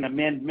discuss and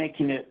amend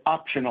making it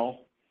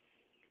optional,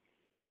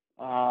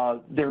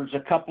 there's a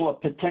couple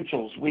of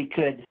potentials. We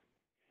could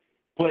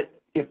put,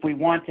 if we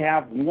want to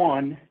have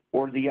one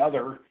or the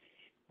other,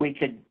 we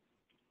could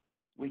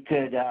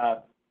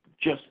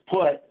just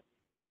put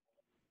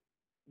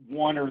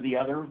one or the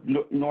other,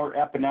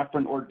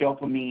 norepinephrine or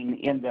dopamine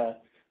in the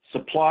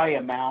supply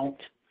amount,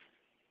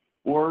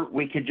 or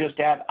we could just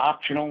add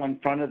optional in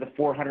front of the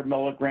 400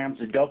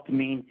 milligrams of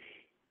dopamine,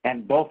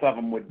 and both of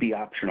them would be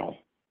optional.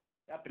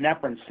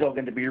 Epinephrine is still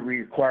going to be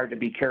required to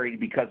be carried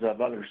because of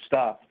other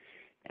stuff,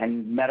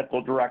 and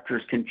medical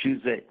directors can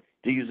choose it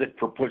to use it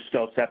for push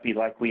dose epi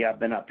like we have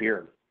been up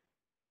here.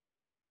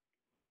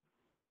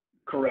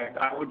 Correct.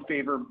 I would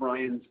favor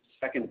Brian's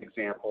second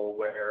example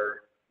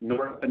where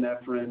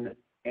norepinephrine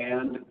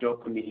and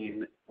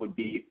dopamine would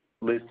be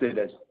listed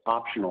as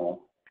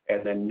optional,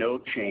 and then no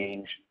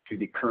change to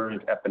the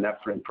current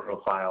epinephrine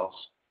profiles,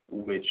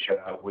 which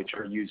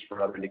are used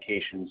for other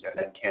indications and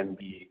then can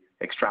be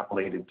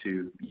extrapolated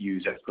to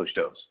use as push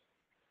dose.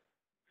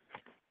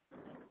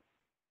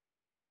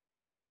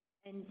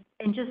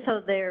 And just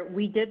so there,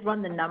 we did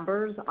run the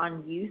numbers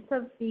on use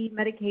of the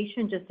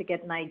medication just to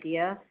get an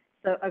idea.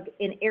 So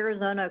in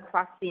Arizona,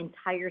 across the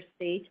entire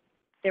state,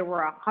 there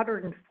were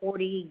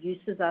 140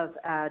 uses of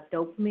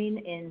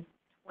dopamine in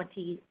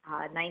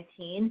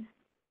 2019.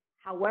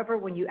 However,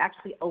 when you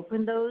actually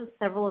open those,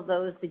 several of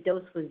those, the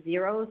dose was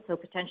 0, so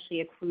potentially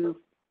a crew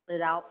put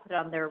it out, put it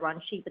on their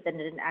run sheet, but then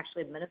they didn't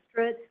actually administer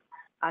it.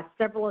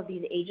 Several of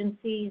these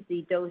agencies,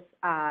 the dose,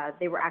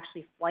 they were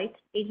actually flight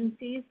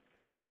agencies.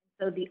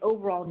 So the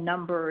overall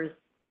numbers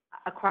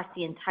across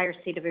the entire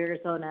state of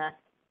Arizona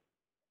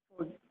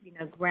for,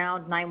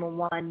 ground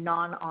 911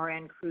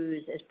 non-RN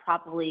crews is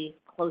probably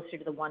closer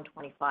to the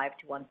 125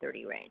 to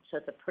 130 range. So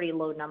it's a pretty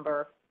low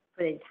number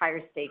for the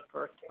entire state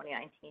for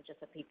 2019, just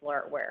so people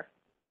are aware.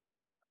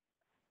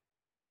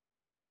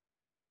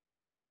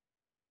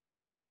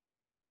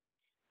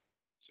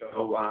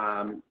 So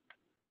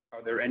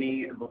are there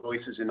any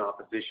voices in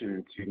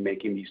opposition to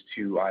making these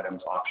two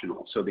items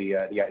optional? So the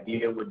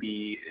idea would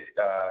be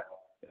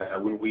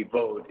when we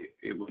vote,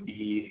 it would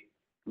be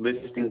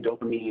listing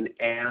dopamine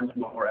and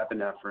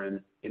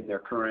norepinephrine in their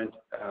current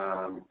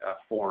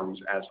forms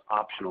as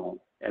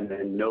optional, and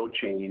then no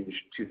change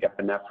to the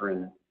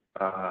epinephrine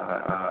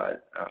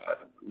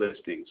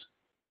listings.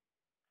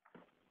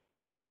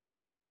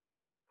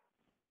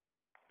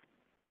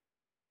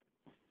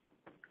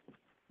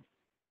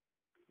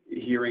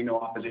 Hearing no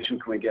opposition,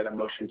 can we get a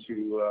motion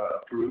to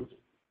approve?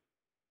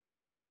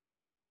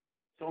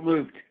 So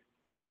moved.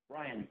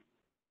 Ryan.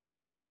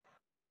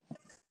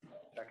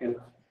 Second.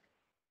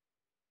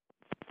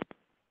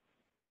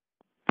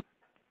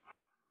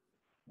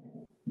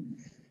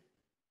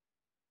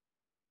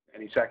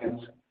 Any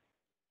seconds?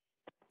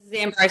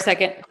 Zambar,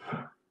 second.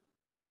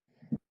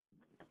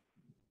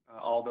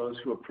 All those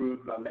who approve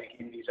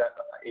making these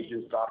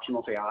agents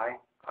optional, say aye.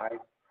 Aye.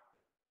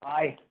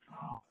 Aye.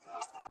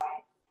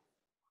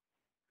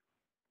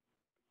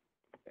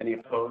 Any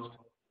opposed?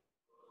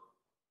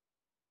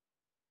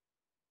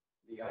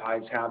 The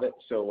ayes have it,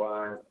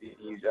 so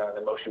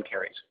the motion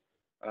carries.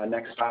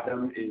 Next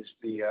item is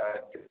the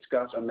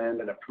discuss,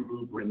 amend, and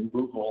approve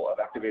removal of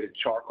activated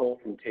charcoal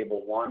from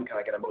table 1. Can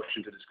I get a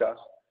motion to discuss?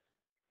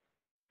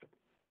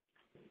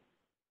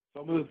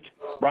 So moved.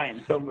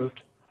 Brian. So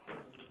moved.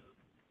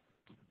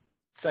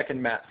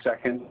 Second, Matt.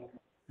 Second.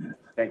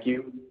 Thank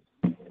you.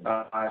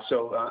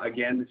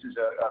 Again, this is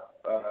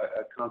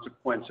a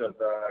consequence of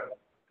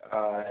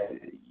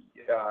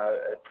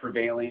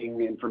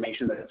prevailing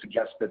information that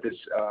suggests that this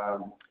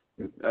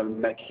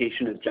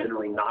medication is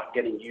generally not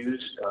getting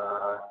used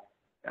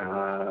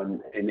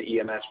in the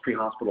EMS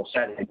pre-hospital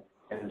setting,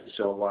 and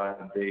so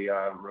the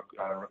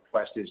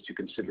request is to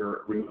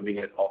consider removing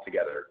it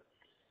altogether.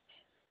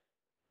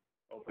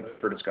 Open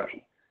for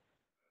discussion.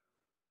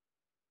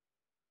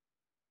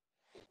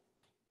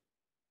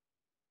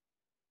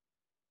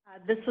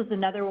 This was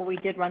another where we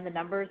did run the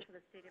numbers for the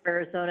state of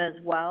Arizona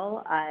as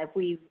well. If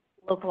we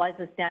localize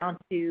this down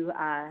to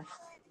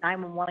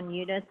 911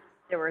 units,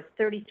 there were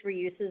 33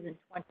 uses in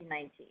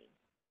 2019.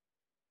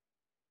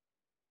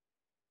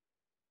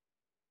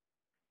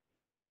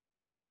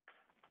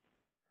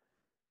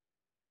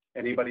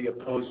 Anybody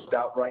opposed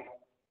outright?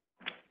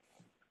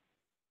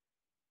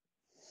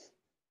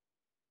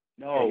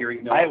 No,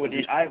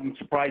 I'm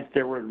surprised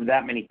there were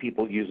that many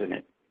people using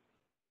it.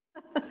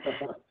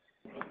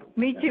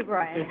 Me too,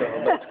 Brian.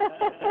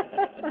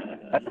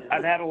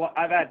 I've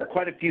had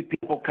quite a few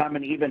people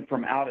coming even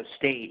from out of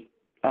state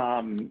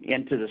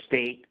into the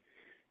state,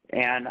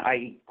 and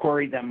I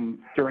queried them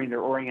during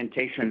their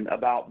orientation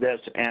about this,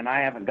 and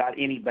I haven't got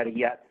anybody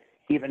yet,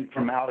 even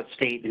from out of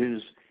state,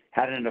 who's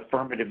had an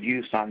affirmative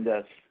use on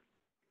this.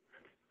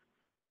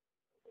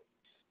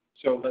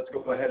 So let's go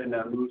ahead and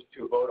move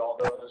to a vote. All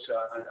those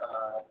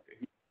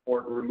who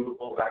support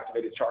removal of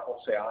activated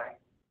charcoal, say aye.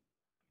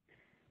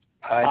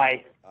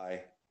 Aye.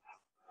 Aye.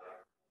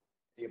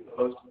 Any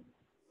opposed?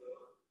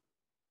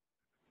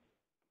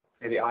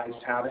 Okay, the ayes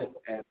have it,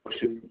 and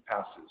motion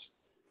passes.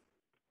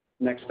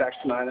 Next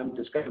action item,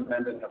 discuss,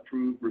 amend, and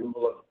approve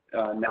removal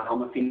of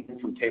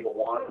nalmefene from table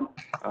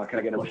 1. Can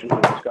I get a motion to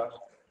discuss?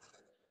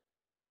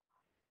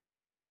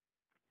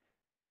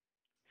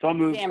 So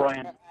moved, Amber.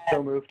 Brian.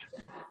 So moved.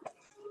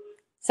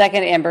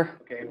 Second, Amber.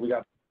 Okay, we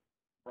got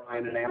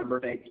Brian and Amber.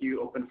 Thank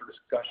you. Open for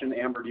discussion.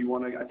 Amber, do you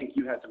want to? I think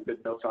you had some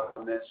good notes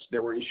on this.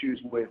 There were issues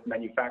with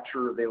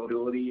manufacturer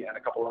availability and a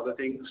couple other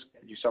things.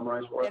 Can you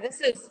summarize for us?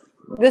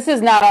 This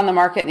is not on the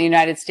market in the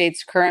United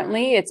States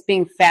currently. It's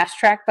being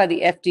fast-tracked by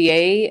the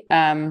FDA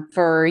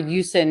for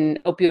use in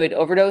opioid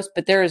overdose,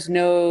 but there is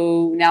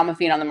no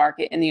nalmefene on the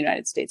market in the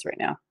United States right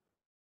now.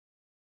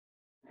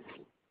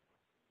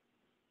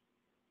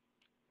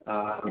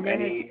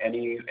 Any?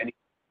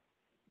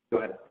 Go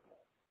ahead.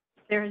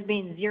 There has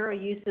been 0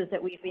 uses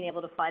that we've been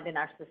able to find in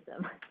our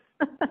system.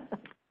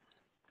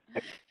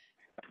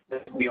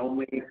 The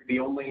only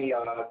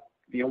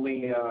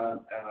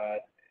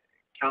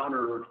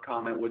counter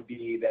comment would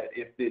be that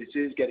if this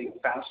is getting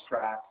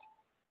fast-tracked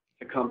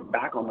to come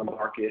back on the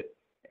market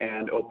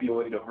and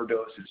opioid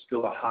overdose is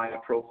still a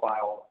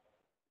high-profile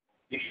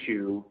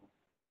issue,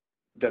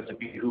 does it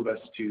behoove us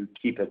to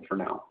keep it for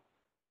now?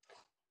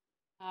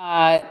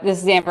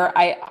 This is Amber.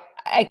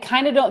 I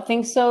kind of don't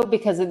think so,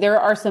 because there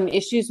are some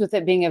issues with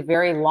it being a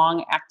very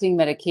long-acting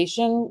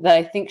medication that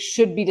I think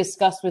should be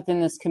discussed within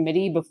this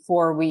committee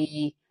before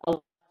we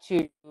elect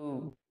to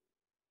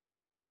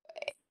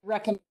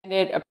recommend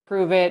it,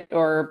 approve it,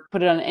 or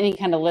put it on any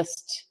kind of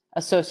list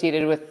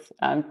associated with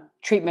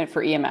treatment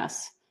for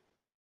EMS.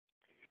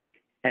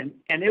 And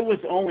it was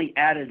only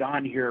added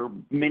on here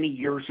many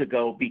years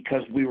ago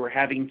because we were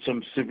having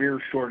some severe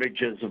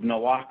shortages of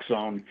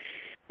naloxone,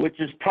 which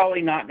is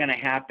probably not going to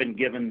happen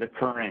given the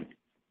current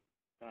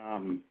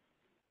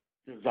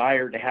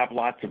desire to have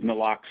lots of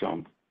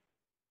naloxone.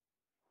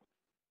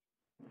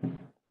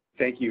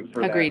 Thank you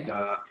for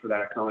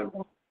that comment.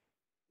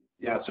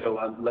 Yeah,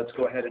 so let's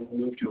go ahead and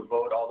move to a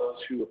vote. All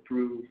those who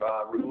approve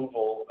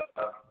removal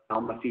of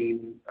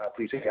nalmefene,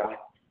 please say aye.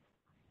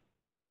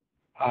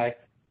 Aye.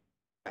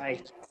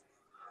 Aye.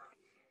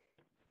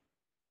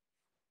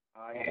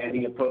 Aye.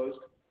 Any opposed?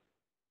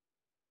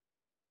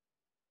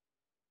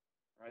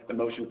 All right, the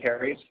motion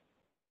carries.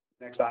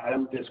 Next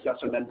item, discuss,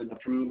 amend, and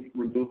approve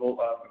removal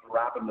of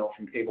verapamil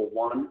from table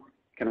 1.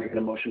 Can I get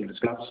a motion to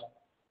discuss?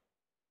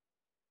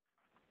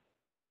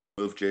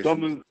 Move, Jason. So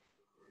moved.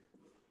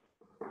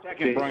 Second,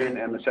 Jason, Brian.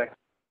 and the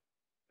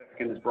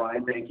second is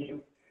Brian. Thank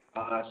you.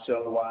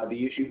 So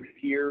the issue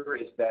here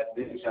is that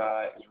this is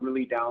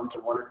really down to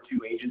 1 or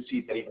 2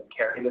 agencies that even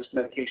carry this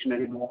medication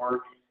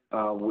anymore.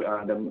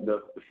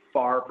 The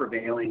far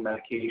prevailing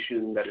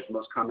medication that is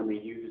most commonly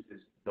used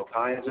is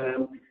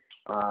diltiazem.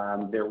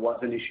 There was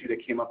an issue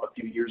that came up a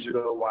few years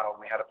ago while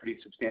we had a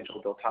pretty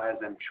substantial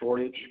diltiazem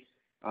shortage,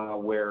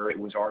 where it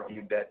was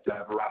argued that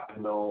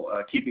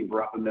keeping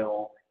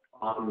verapamil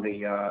on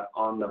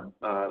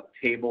the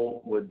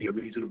table would be a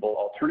reasonable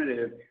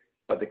alternative,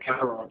 but the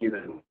counter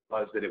argument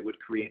was that it would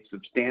create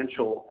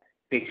substantial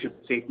patient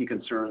safety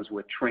concerns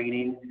with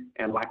training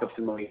and lack of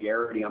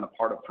familiarity on the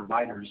part of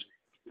providers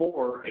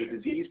for a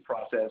disease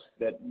process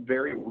that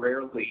very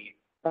rarely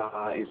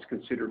is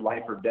considered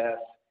life or death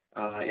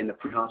in the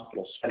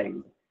pre-hospital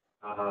setting.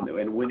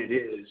 And when it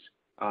is,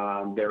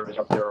 there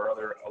are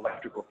other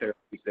electrical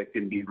therapies that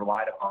can be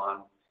relied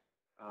upon.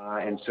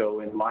 And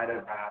so in light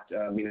of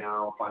that, we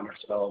now find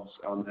ourselves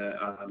on the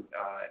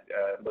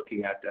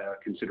looking at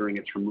considering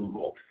its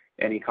removal.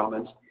 Any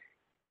comments?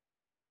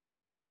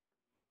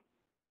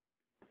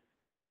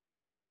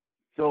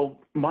 So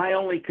my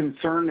only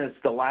concern is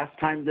the last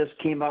time this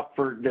came up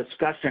for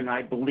discussion,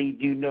 I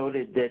believe you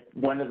noted that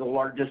one of the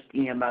largest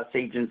EMS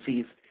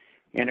agencies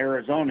in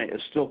Arizona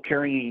is still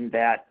carrying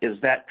that. Is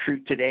that true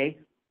today?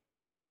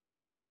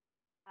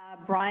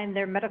 Brian,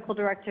 their medical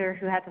director,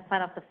 who had to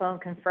sign off the phone,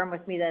 confirmed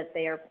with me that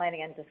they are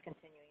planning on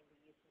discontinuing the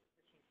use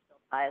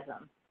of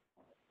diltiazem.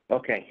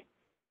 Okay.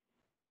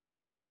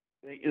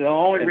 The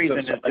only reason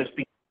is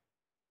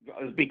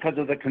just because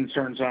of the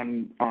concerns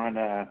on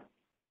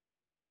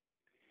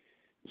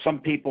some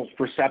people's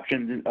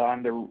perception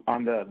on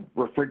the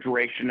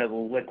refrigeration of the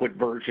liquid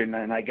version,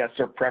 and I guess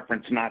their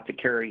preference not to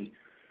carry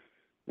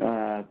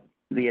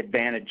the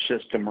Advantage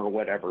system or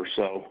whatever.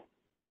 So.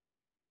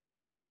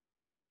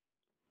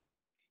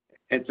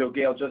 And so,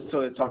 Gail, just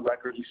so it's on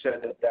record, you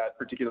said that that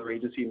particular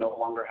agency no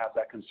longer has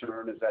that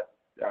concern. Is that,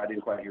 I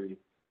didn't quite hear you.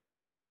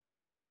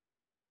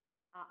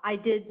 I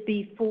did,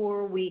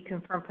 before we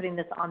confirmed putting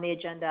this on the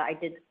agenda, I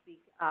did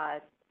speak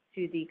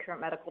to the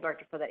current medical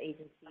director for that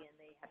agency, and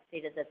they have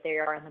stated that they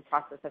are in the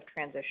process of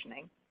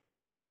transitioning.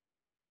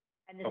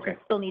 And this will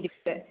still need to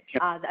be,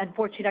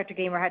 unfortunately, Dr.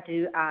 Gamer had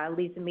to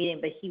leave the meeting,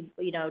 but he,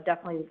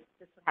 definitely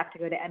this would have to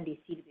go to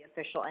MDC to be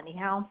official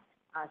anyhow.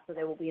 So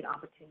there will be an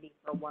opportunity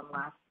for one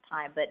last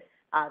time. But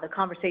the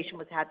conversation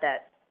was had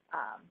that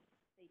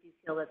they do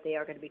feel that they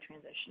are going to be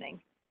transitioning.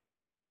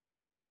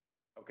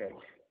 Okay.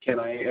 Can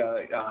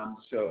I,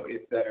 so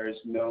if there's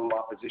no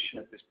opposition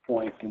at this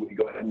point, can we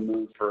go ahead and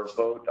move for a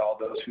vote? All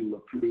those who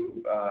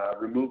approve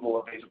removal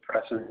of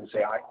vasopressin,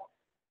 say aye.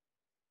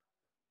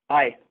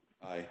 Aye.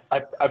 Aye.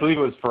 I believe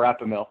it was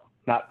verapamil,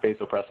 not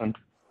vasopressin.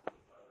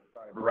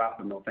 Sorry,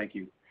 verapamil, thank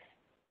you.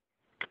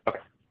 Okay.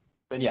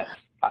 Then yes,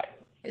 aye.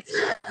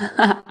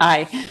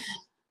 Aye.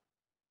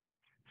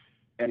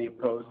 Any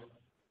opposed?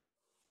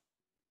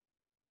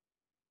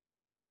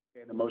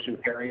 Okay, the motion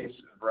carries,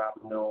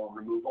 verapamil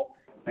removal.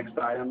 Next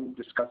item,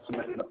 discuss,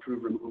 submit, and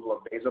approve removal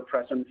of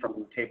vasopressin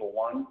from table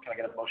 1. Can I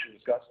get a motion to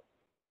discuss?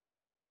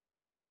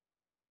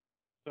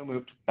 So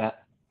moved,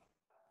 Matt.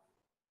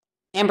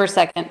 Amber,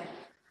 second.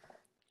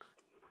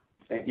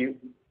 Thank you.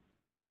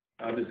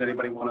 Does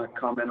anybody want to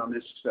comment on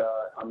this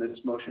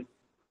motion?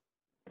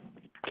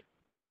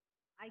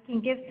 I can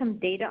give some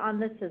data on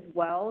this as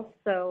well.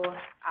 So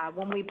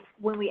when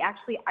we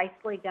actually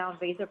isolate down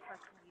vasopressin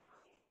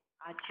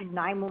to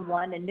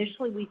 911,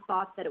 initially we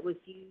thought that it was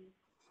used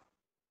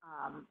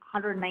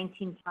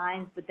 119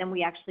 times, but then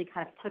we actually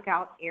kind of took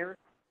out air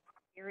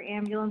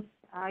ambulance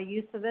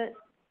use of it,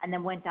 and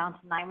then went down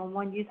to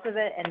 911 use of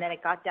it, and then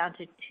it got down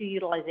to 2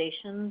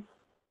 utilizations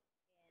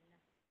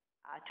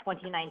in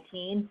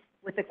 2019.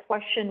 With the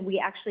question, we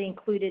actually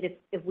included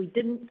if we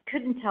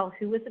couldn't tell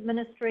who was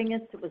administering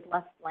it, so it was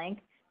less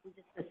blank. We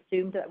just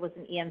assumed that it was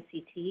an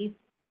EMCT,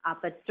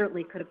 but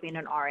certainly could have been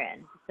an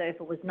RN. So if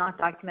it was not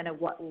documented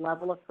what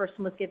level of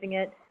person was giving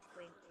it,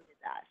 we included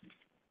that.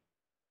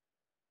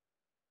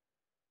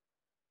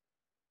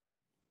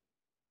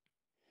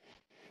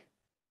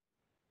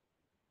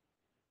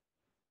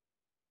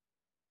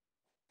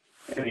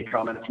 Any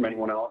comments from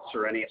anyone else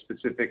or any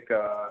specific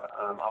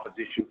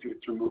opposition to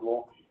its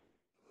removal?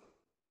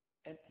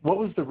 And what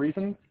was the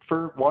reason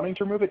for wanting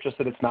to remove it? Just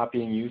that it's not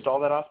being used all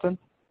that often?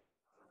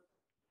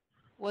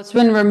 Well, it's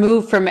been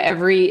removed from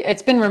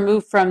it's been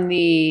removed from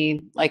the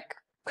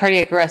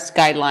cardiac arrest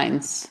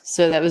guidelines.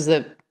 So that was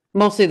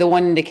mostly the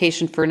one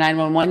indication for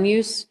 911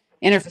 use.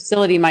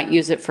 Interfacility might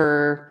use it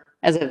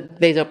as a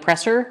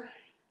vasopressor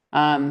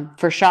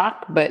for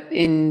shock, but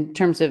in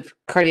terms of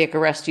cardiac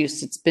arrest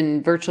use, it's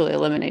been virtually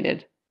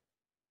eliminated.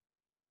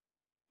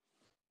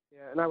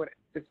 Yeah, and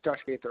it's Josh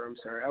Gaither, I'm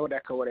sorry. I would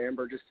echo what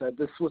Amber just said.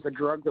 This was a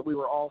drug that we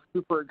were all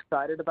super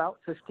excited about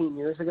 15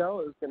 years ago.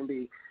 It was going to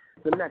be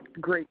the next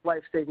great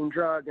life-saving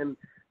drug, and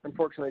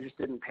unfortunately it just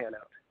didn't pan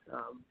out.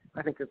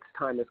 I think its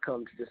time has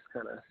come to just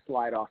kind of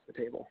slide off the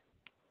table.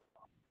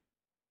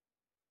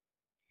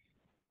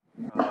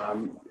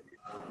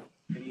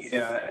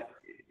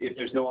 If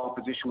there's no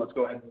opposition, let's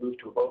go ahead and move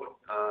to a vote.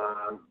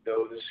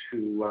 Those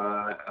who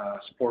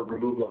support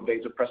removal of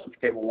vasopressin from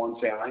table 1,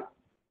 say aye.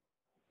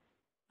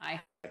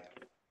 Aye.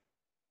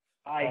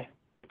 Aye.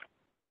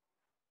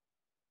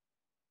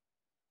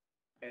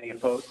 Any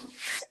opposed?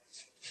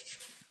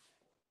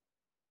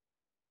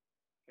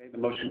 Okay, the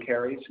motion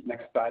carries.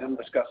 Next item,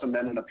 discuss,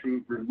 amend, and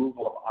approve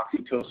removal of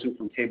oxytocin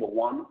from table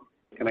 1.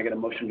 Can I get a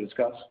motion to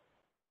discuss?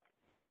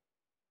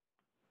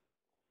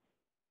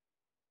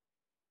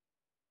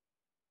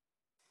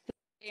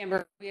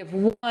 Amber, we have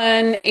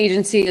one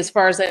agency, as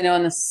far as I know,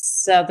 in the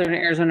Southern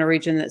Arizona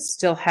region that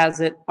still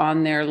has it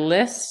on their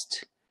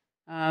list.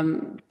 The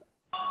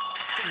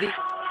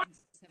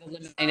have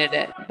eliminated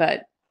it,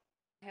 but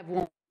I have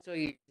one still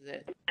uses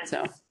it.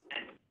 So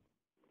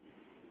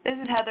This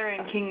is Heather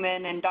and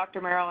Kingman, and Dr.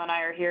 Merrill and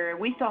I are here.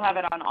 We still have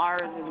it on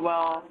ours as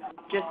well,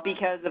 just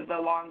because of the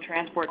long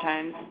transport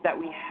times that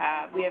we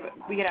have.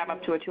 We could have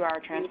up to a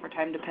 2-hour transport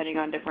time depending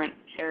on different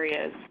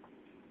areas.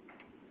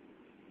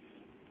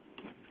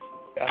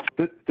 Yeah,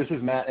 this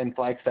is Matt in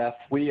Flagstaff.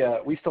 We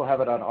still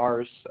have it on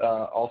ours,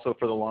 also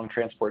for the long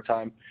transport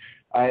time.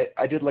 I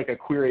did a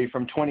query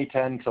from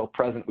 2010 till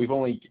present. We've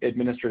only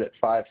administered it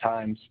 5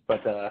 times,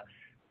 but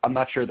I'm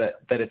not sure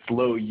that its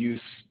low use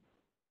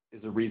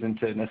is a reason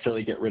to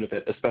necessarily get rid of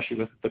it, especially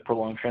with the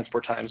prolonged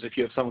transport times. If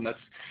you have someone that's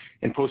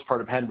in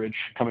postpartum hemorrhage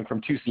coming from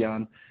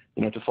Tucson,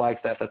 to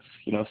Flagstaff, that's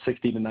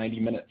 60 to 90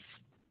 minutes.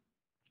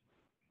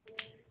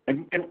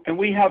 And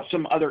we have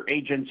some other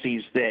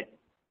agencies that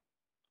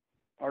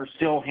are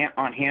still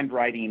on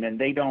handwriting, and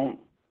they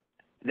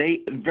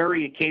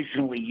very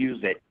occasionally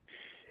use it.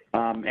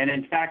 And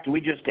in fact, we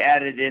just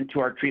added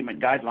into our treatment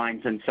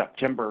guidelines in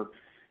September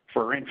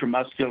for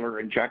intramuscular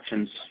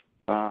injections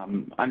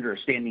under a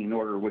standing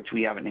order, which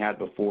we haven't had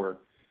before.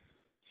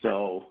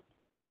 So.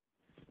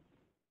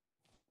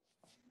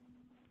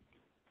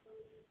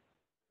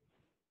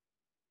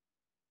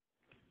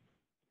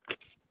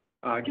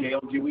 Gail,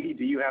 do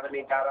you have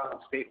any data on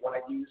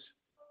statewide use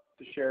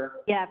to share?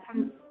 Yeah,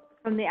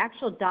 from the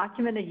actual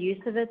documented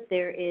use of it,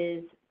 there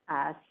is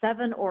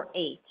 7 or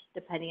 8,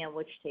 depending on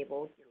which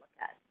tables you look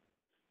at.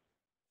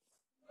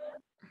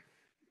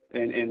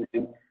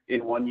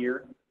 In 1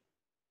 year?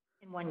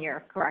 In 1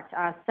 year, correct.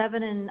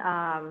 7 in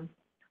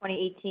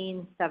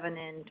 2018, 7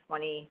 in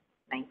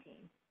 2019.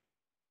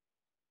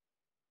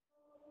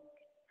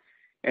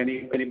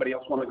 Anybody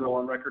else want to go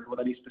on record with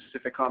any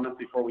specific comments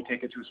before we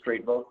take it to a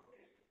straight vote?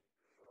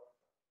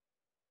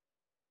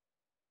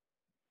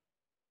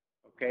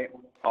 Okay,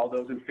 all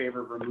those in favor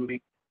of removing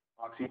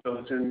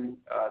oxytocin,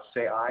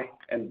 say aye.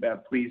 And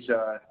please,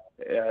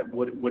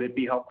 would it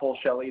be helpful,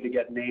 Shelley, to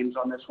get names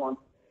on this one?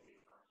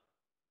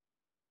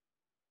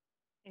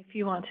 If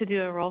you want to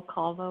do a roll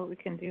call vote, we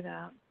can do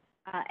that.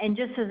 And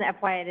just as an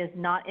FYI, it is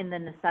not in the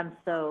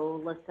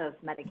NSEMSO list of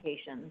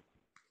medications.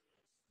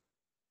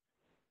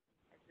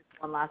 Just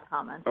one last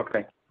comment.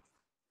 Okay.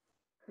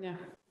 Yeah.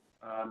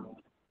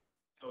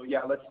 So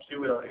yeah, let's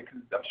do it,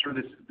 because I'm sure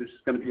this is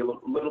going to be a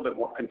little bit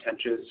more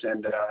contentious,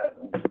 and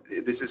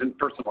this isn't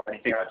personal or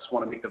anything. I just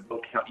want to make the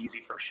vote count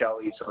easy for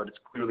Shelley so that it's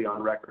clearly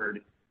on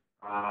record.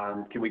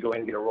 Can we go ahead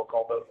and get a roll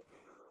call vote?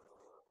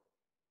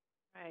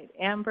 All right,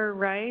 Amber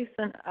Rice,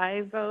 an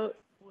I vote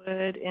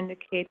would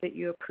indicate that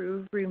you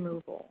approve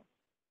removal.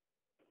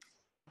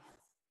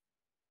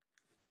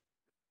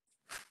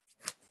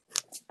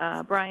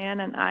 Brian,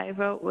 an I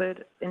vote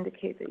would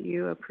indicate that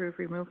you approve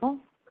removal.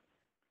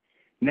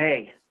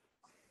 Nay.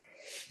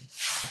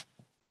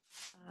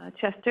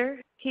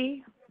 Chester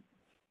Key?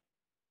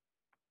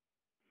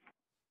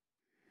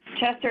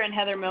 Chester and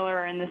Heather Miller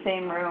are in the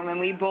same room, and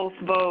we both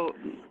vote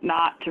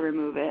not to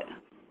remove it.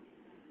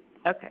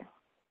 Okay.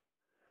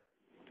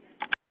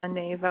 A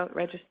nay vote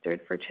registered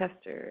for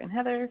Chester and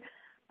Heather.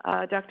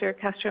 Dr.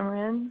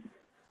 Castro-Marin?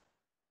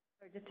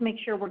 Just to make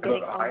sure we're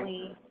getting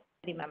only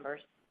committee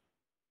members.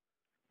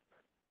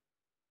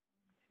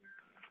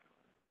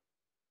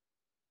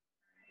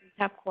 We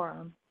have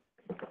quorum.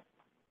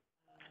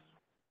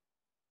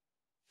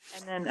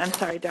 And then, I'm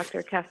sorry,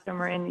 Dr.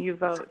 Castro-Marin, you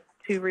vote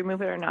to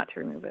remove it or not to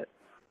remove it?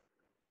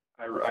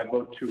 I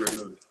vote to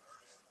remove.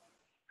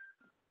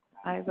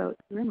 I vote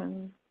to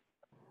remove.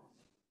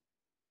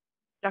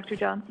 Dr.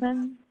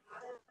 Johnson?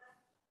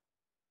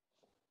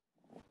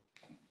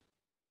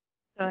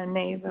 So a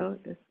nay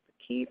vote is to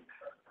keep.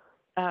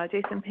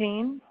 Jason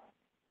Payne?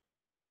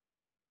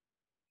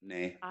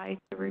 Nay. Aye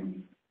to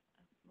remove.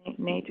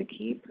 Nay to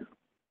keep.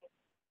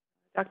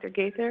 Dr.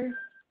 Gaither?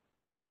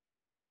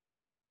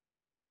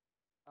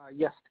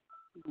 Yes,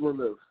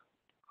 remove.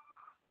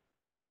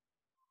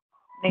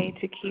 Nay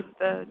to keep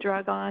the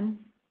drug on.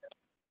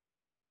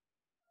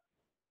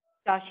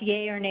 Josh,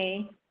 yay or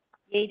nay?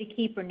 Yay to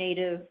keep or nay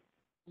to?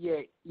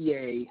 Yay.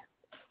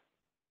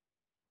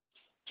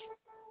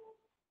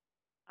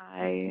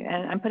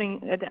 And I'm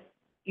putting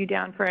you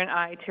down for an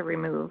aye to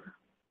remove.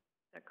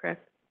 Is that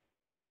correct?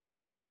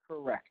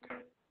 Correct.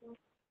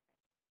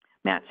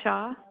 Matt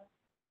Shaw?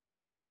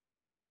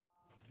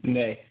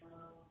 Nay.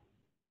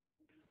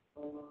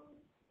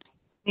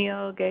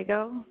 Neil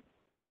Gago?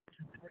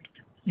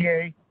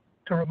 Yay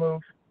to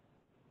remove.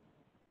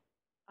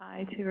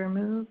 Aye to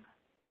remove.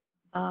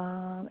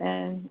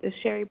 And is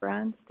Sherry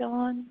Brown still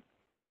on?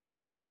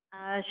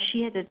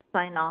 She had to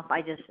sign off.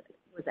 I just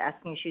was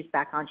asking if she's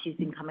back on. She's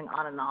been coming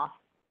on and off.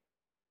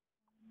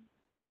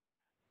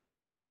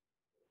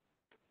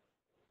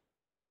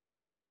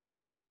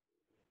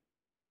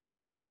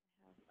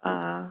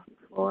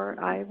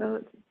 Four aye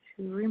votes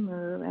to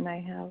remove, and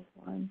I have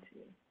 1, 2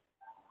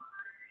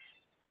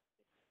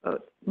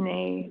 votes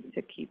nay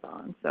to keep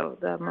on. So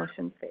the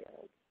motion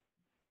failed.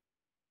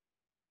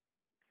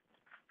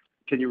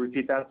 Can you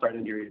repeat that? Sorry, I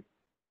didn't hear you.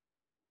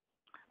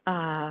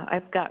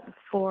 I've got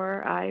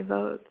 4 aye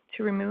votes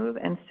to remove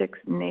and 6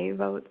 nay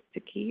votes to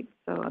keep.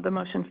 So the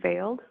motion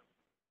failed.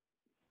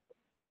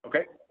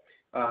 Okay.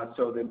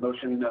 So the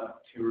motion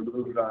to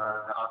remove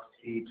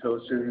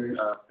oxytocin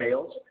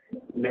fails.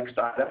 Next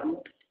item,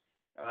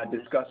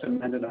 discuss,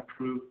 amend, and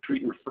approve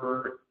treat and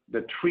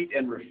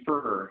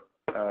refer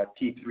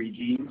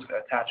T3Gs,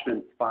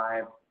 attachment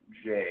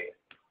 5J.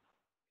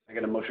 I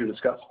get a motion to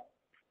discuss?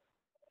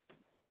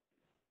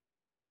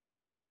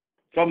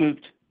 So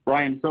moved.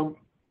 Brian. So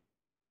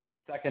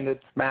seconded.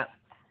 Matt.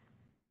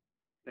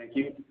 Thank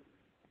you.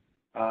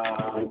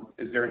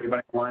 Is there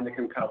anybody online that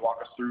can kind of walk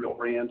us through,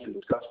 orient, and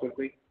discuss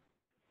quickly?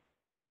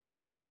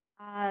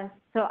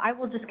 So I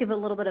will just give a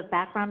little bit of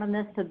background on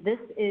this. So this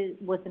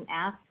was an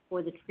ask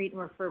for the treat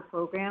and refer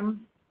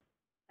program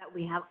that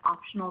we have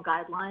optional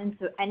guidelines.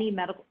 So any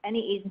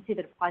agency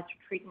that applies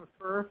to treat and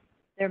refer,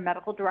 their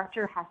medical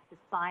director has to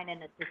sign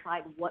and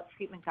decide what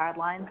treatment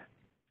guidelines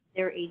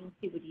their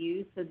agency would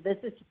use. So this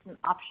is just an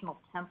optional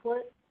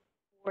template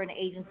for an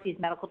agency's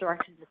medical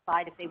director to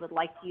decide if they would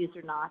like to use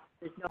or not.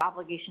 There's no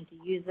obligation to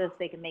use this.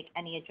 They can make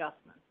any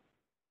adjustments.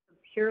 So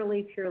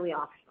purely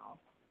optional.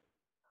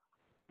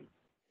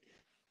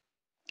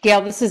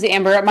 Gail, this is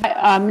Amber.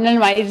 None of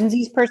my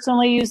agencies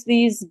personally use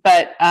these,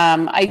 but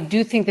I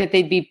do think that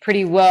they'd be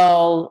pretty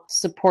well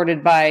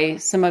supported by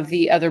some of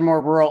the other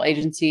more rural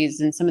agencies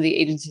and some of the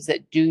agencies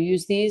that do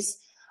use these.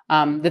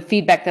 The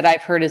feedback that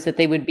I've heard is that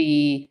they would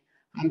be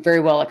very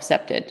well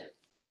accepted.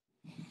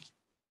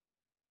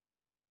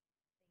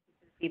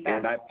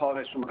 And I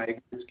apologize for my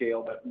ignorance,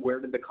 Gail, but where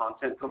did the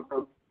content come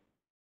from?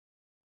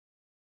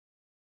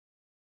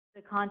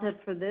 The content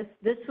for this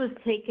was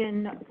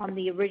taken from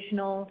the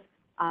original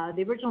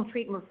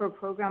treat and refer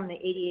program on the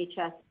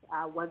ADHS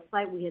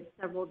website. We had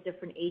several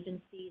different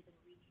agencies and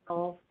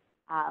regional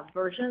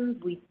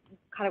versions. We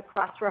kind of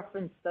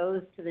cross-referenced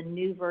those to the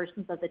new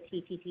versions of the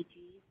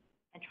TTTGs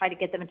and try to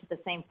get them into the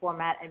same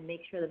format and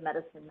make sure the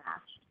medicine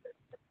matched.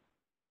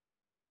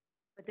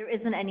 But there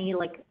isn't any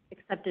like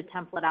accepted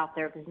template out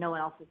there because no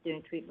one else is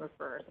doing treat and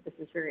refer. So this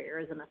is very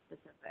Arizona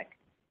specific.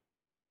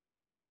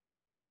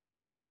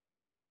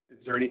 Is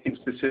there anything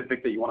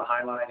specific that you want to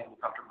highlight, any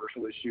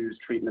controversial issues,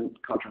 treatment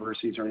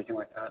controversies, or anything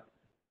like that?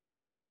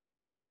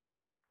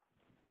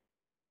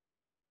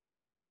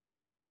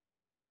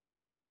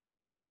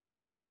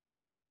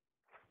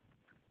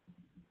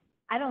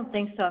 I don't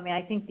think so. I mean,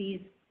 I think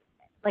these,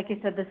 like I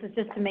said, this is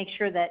just to make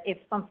sure that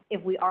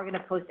if we are going to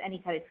post any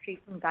kind of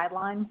treatment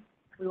guidelines,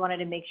 we wanted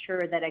to make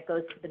sure that it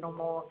goes through the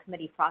normal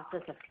committee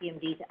process of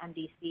PMD to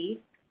MDC.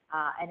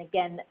 And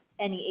again,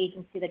 any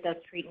agency that does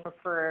treat and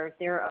refer,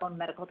 their own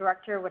medical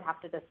director would have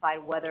to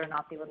decide whether or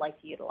not they would like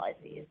to utilize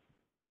these.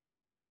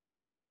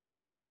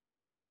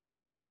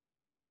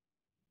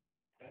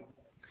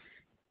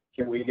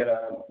 Can we get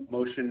a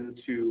motion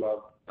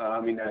to,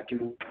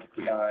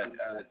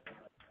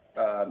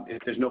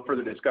 if there's no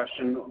further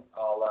discussion,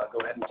 I'll go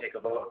ahead and take a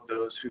vote.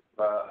 Those who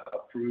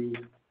approve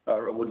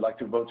or would like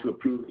to vote to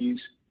approve these,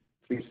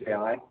 please say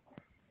aye.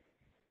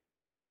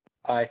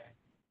 Aye.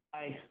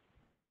 Aye.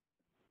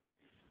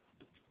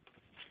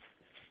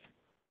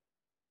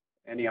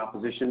 Any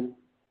opposition?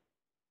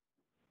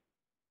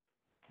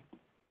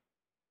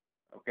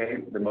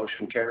 Okay, the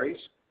motion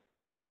carries.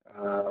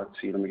 Let's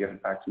see, let me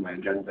get back to my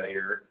agenda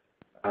here.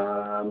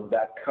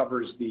 That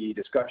covers the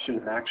discussion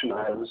and action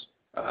items.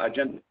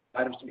 Agenda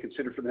items to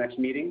consider for the next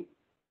meeting.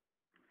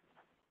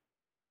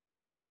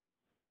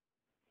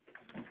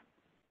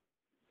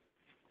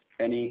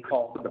 Any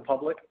call to the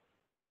public?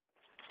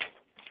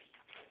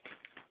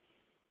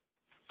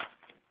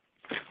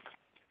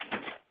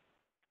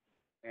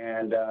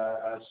 And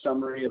a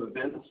summary of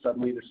events.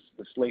 Suddenly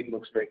the slate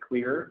looks very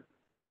clear.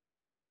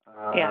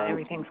 Yeah,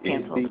 everything's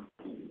canceled.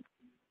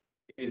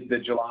 Is the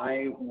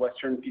July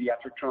Western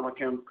Pediatric Trauma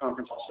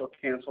Conference also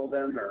canceled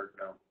then, or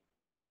no?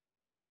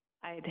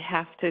 I'd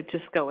have to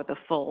just go with the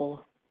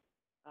full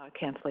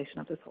cancellation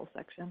of this whole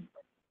section.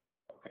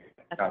 Okay,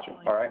 gotcha.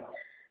 All right.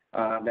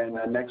 Then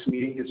the next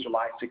meeting is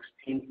July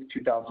 16th,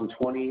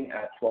 2020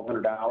 at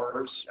 1200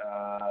 hours.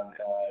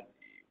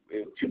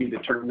 To be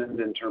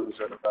determined in terms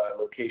of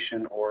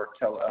location or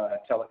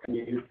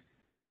telecommute.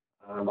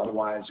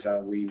 Otherwise,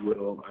 we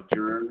will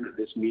adjourn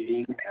this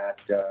meeting at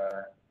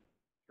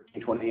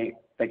 13:28.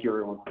 Thank you,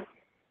 everyone.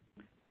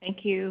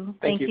 Thank you.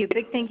 Thank you.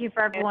 Big thank you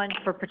for everyone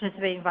for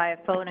participating via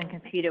phone and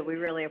computer. We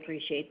really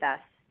appreciate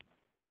that.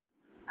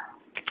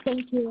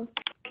 Thank you.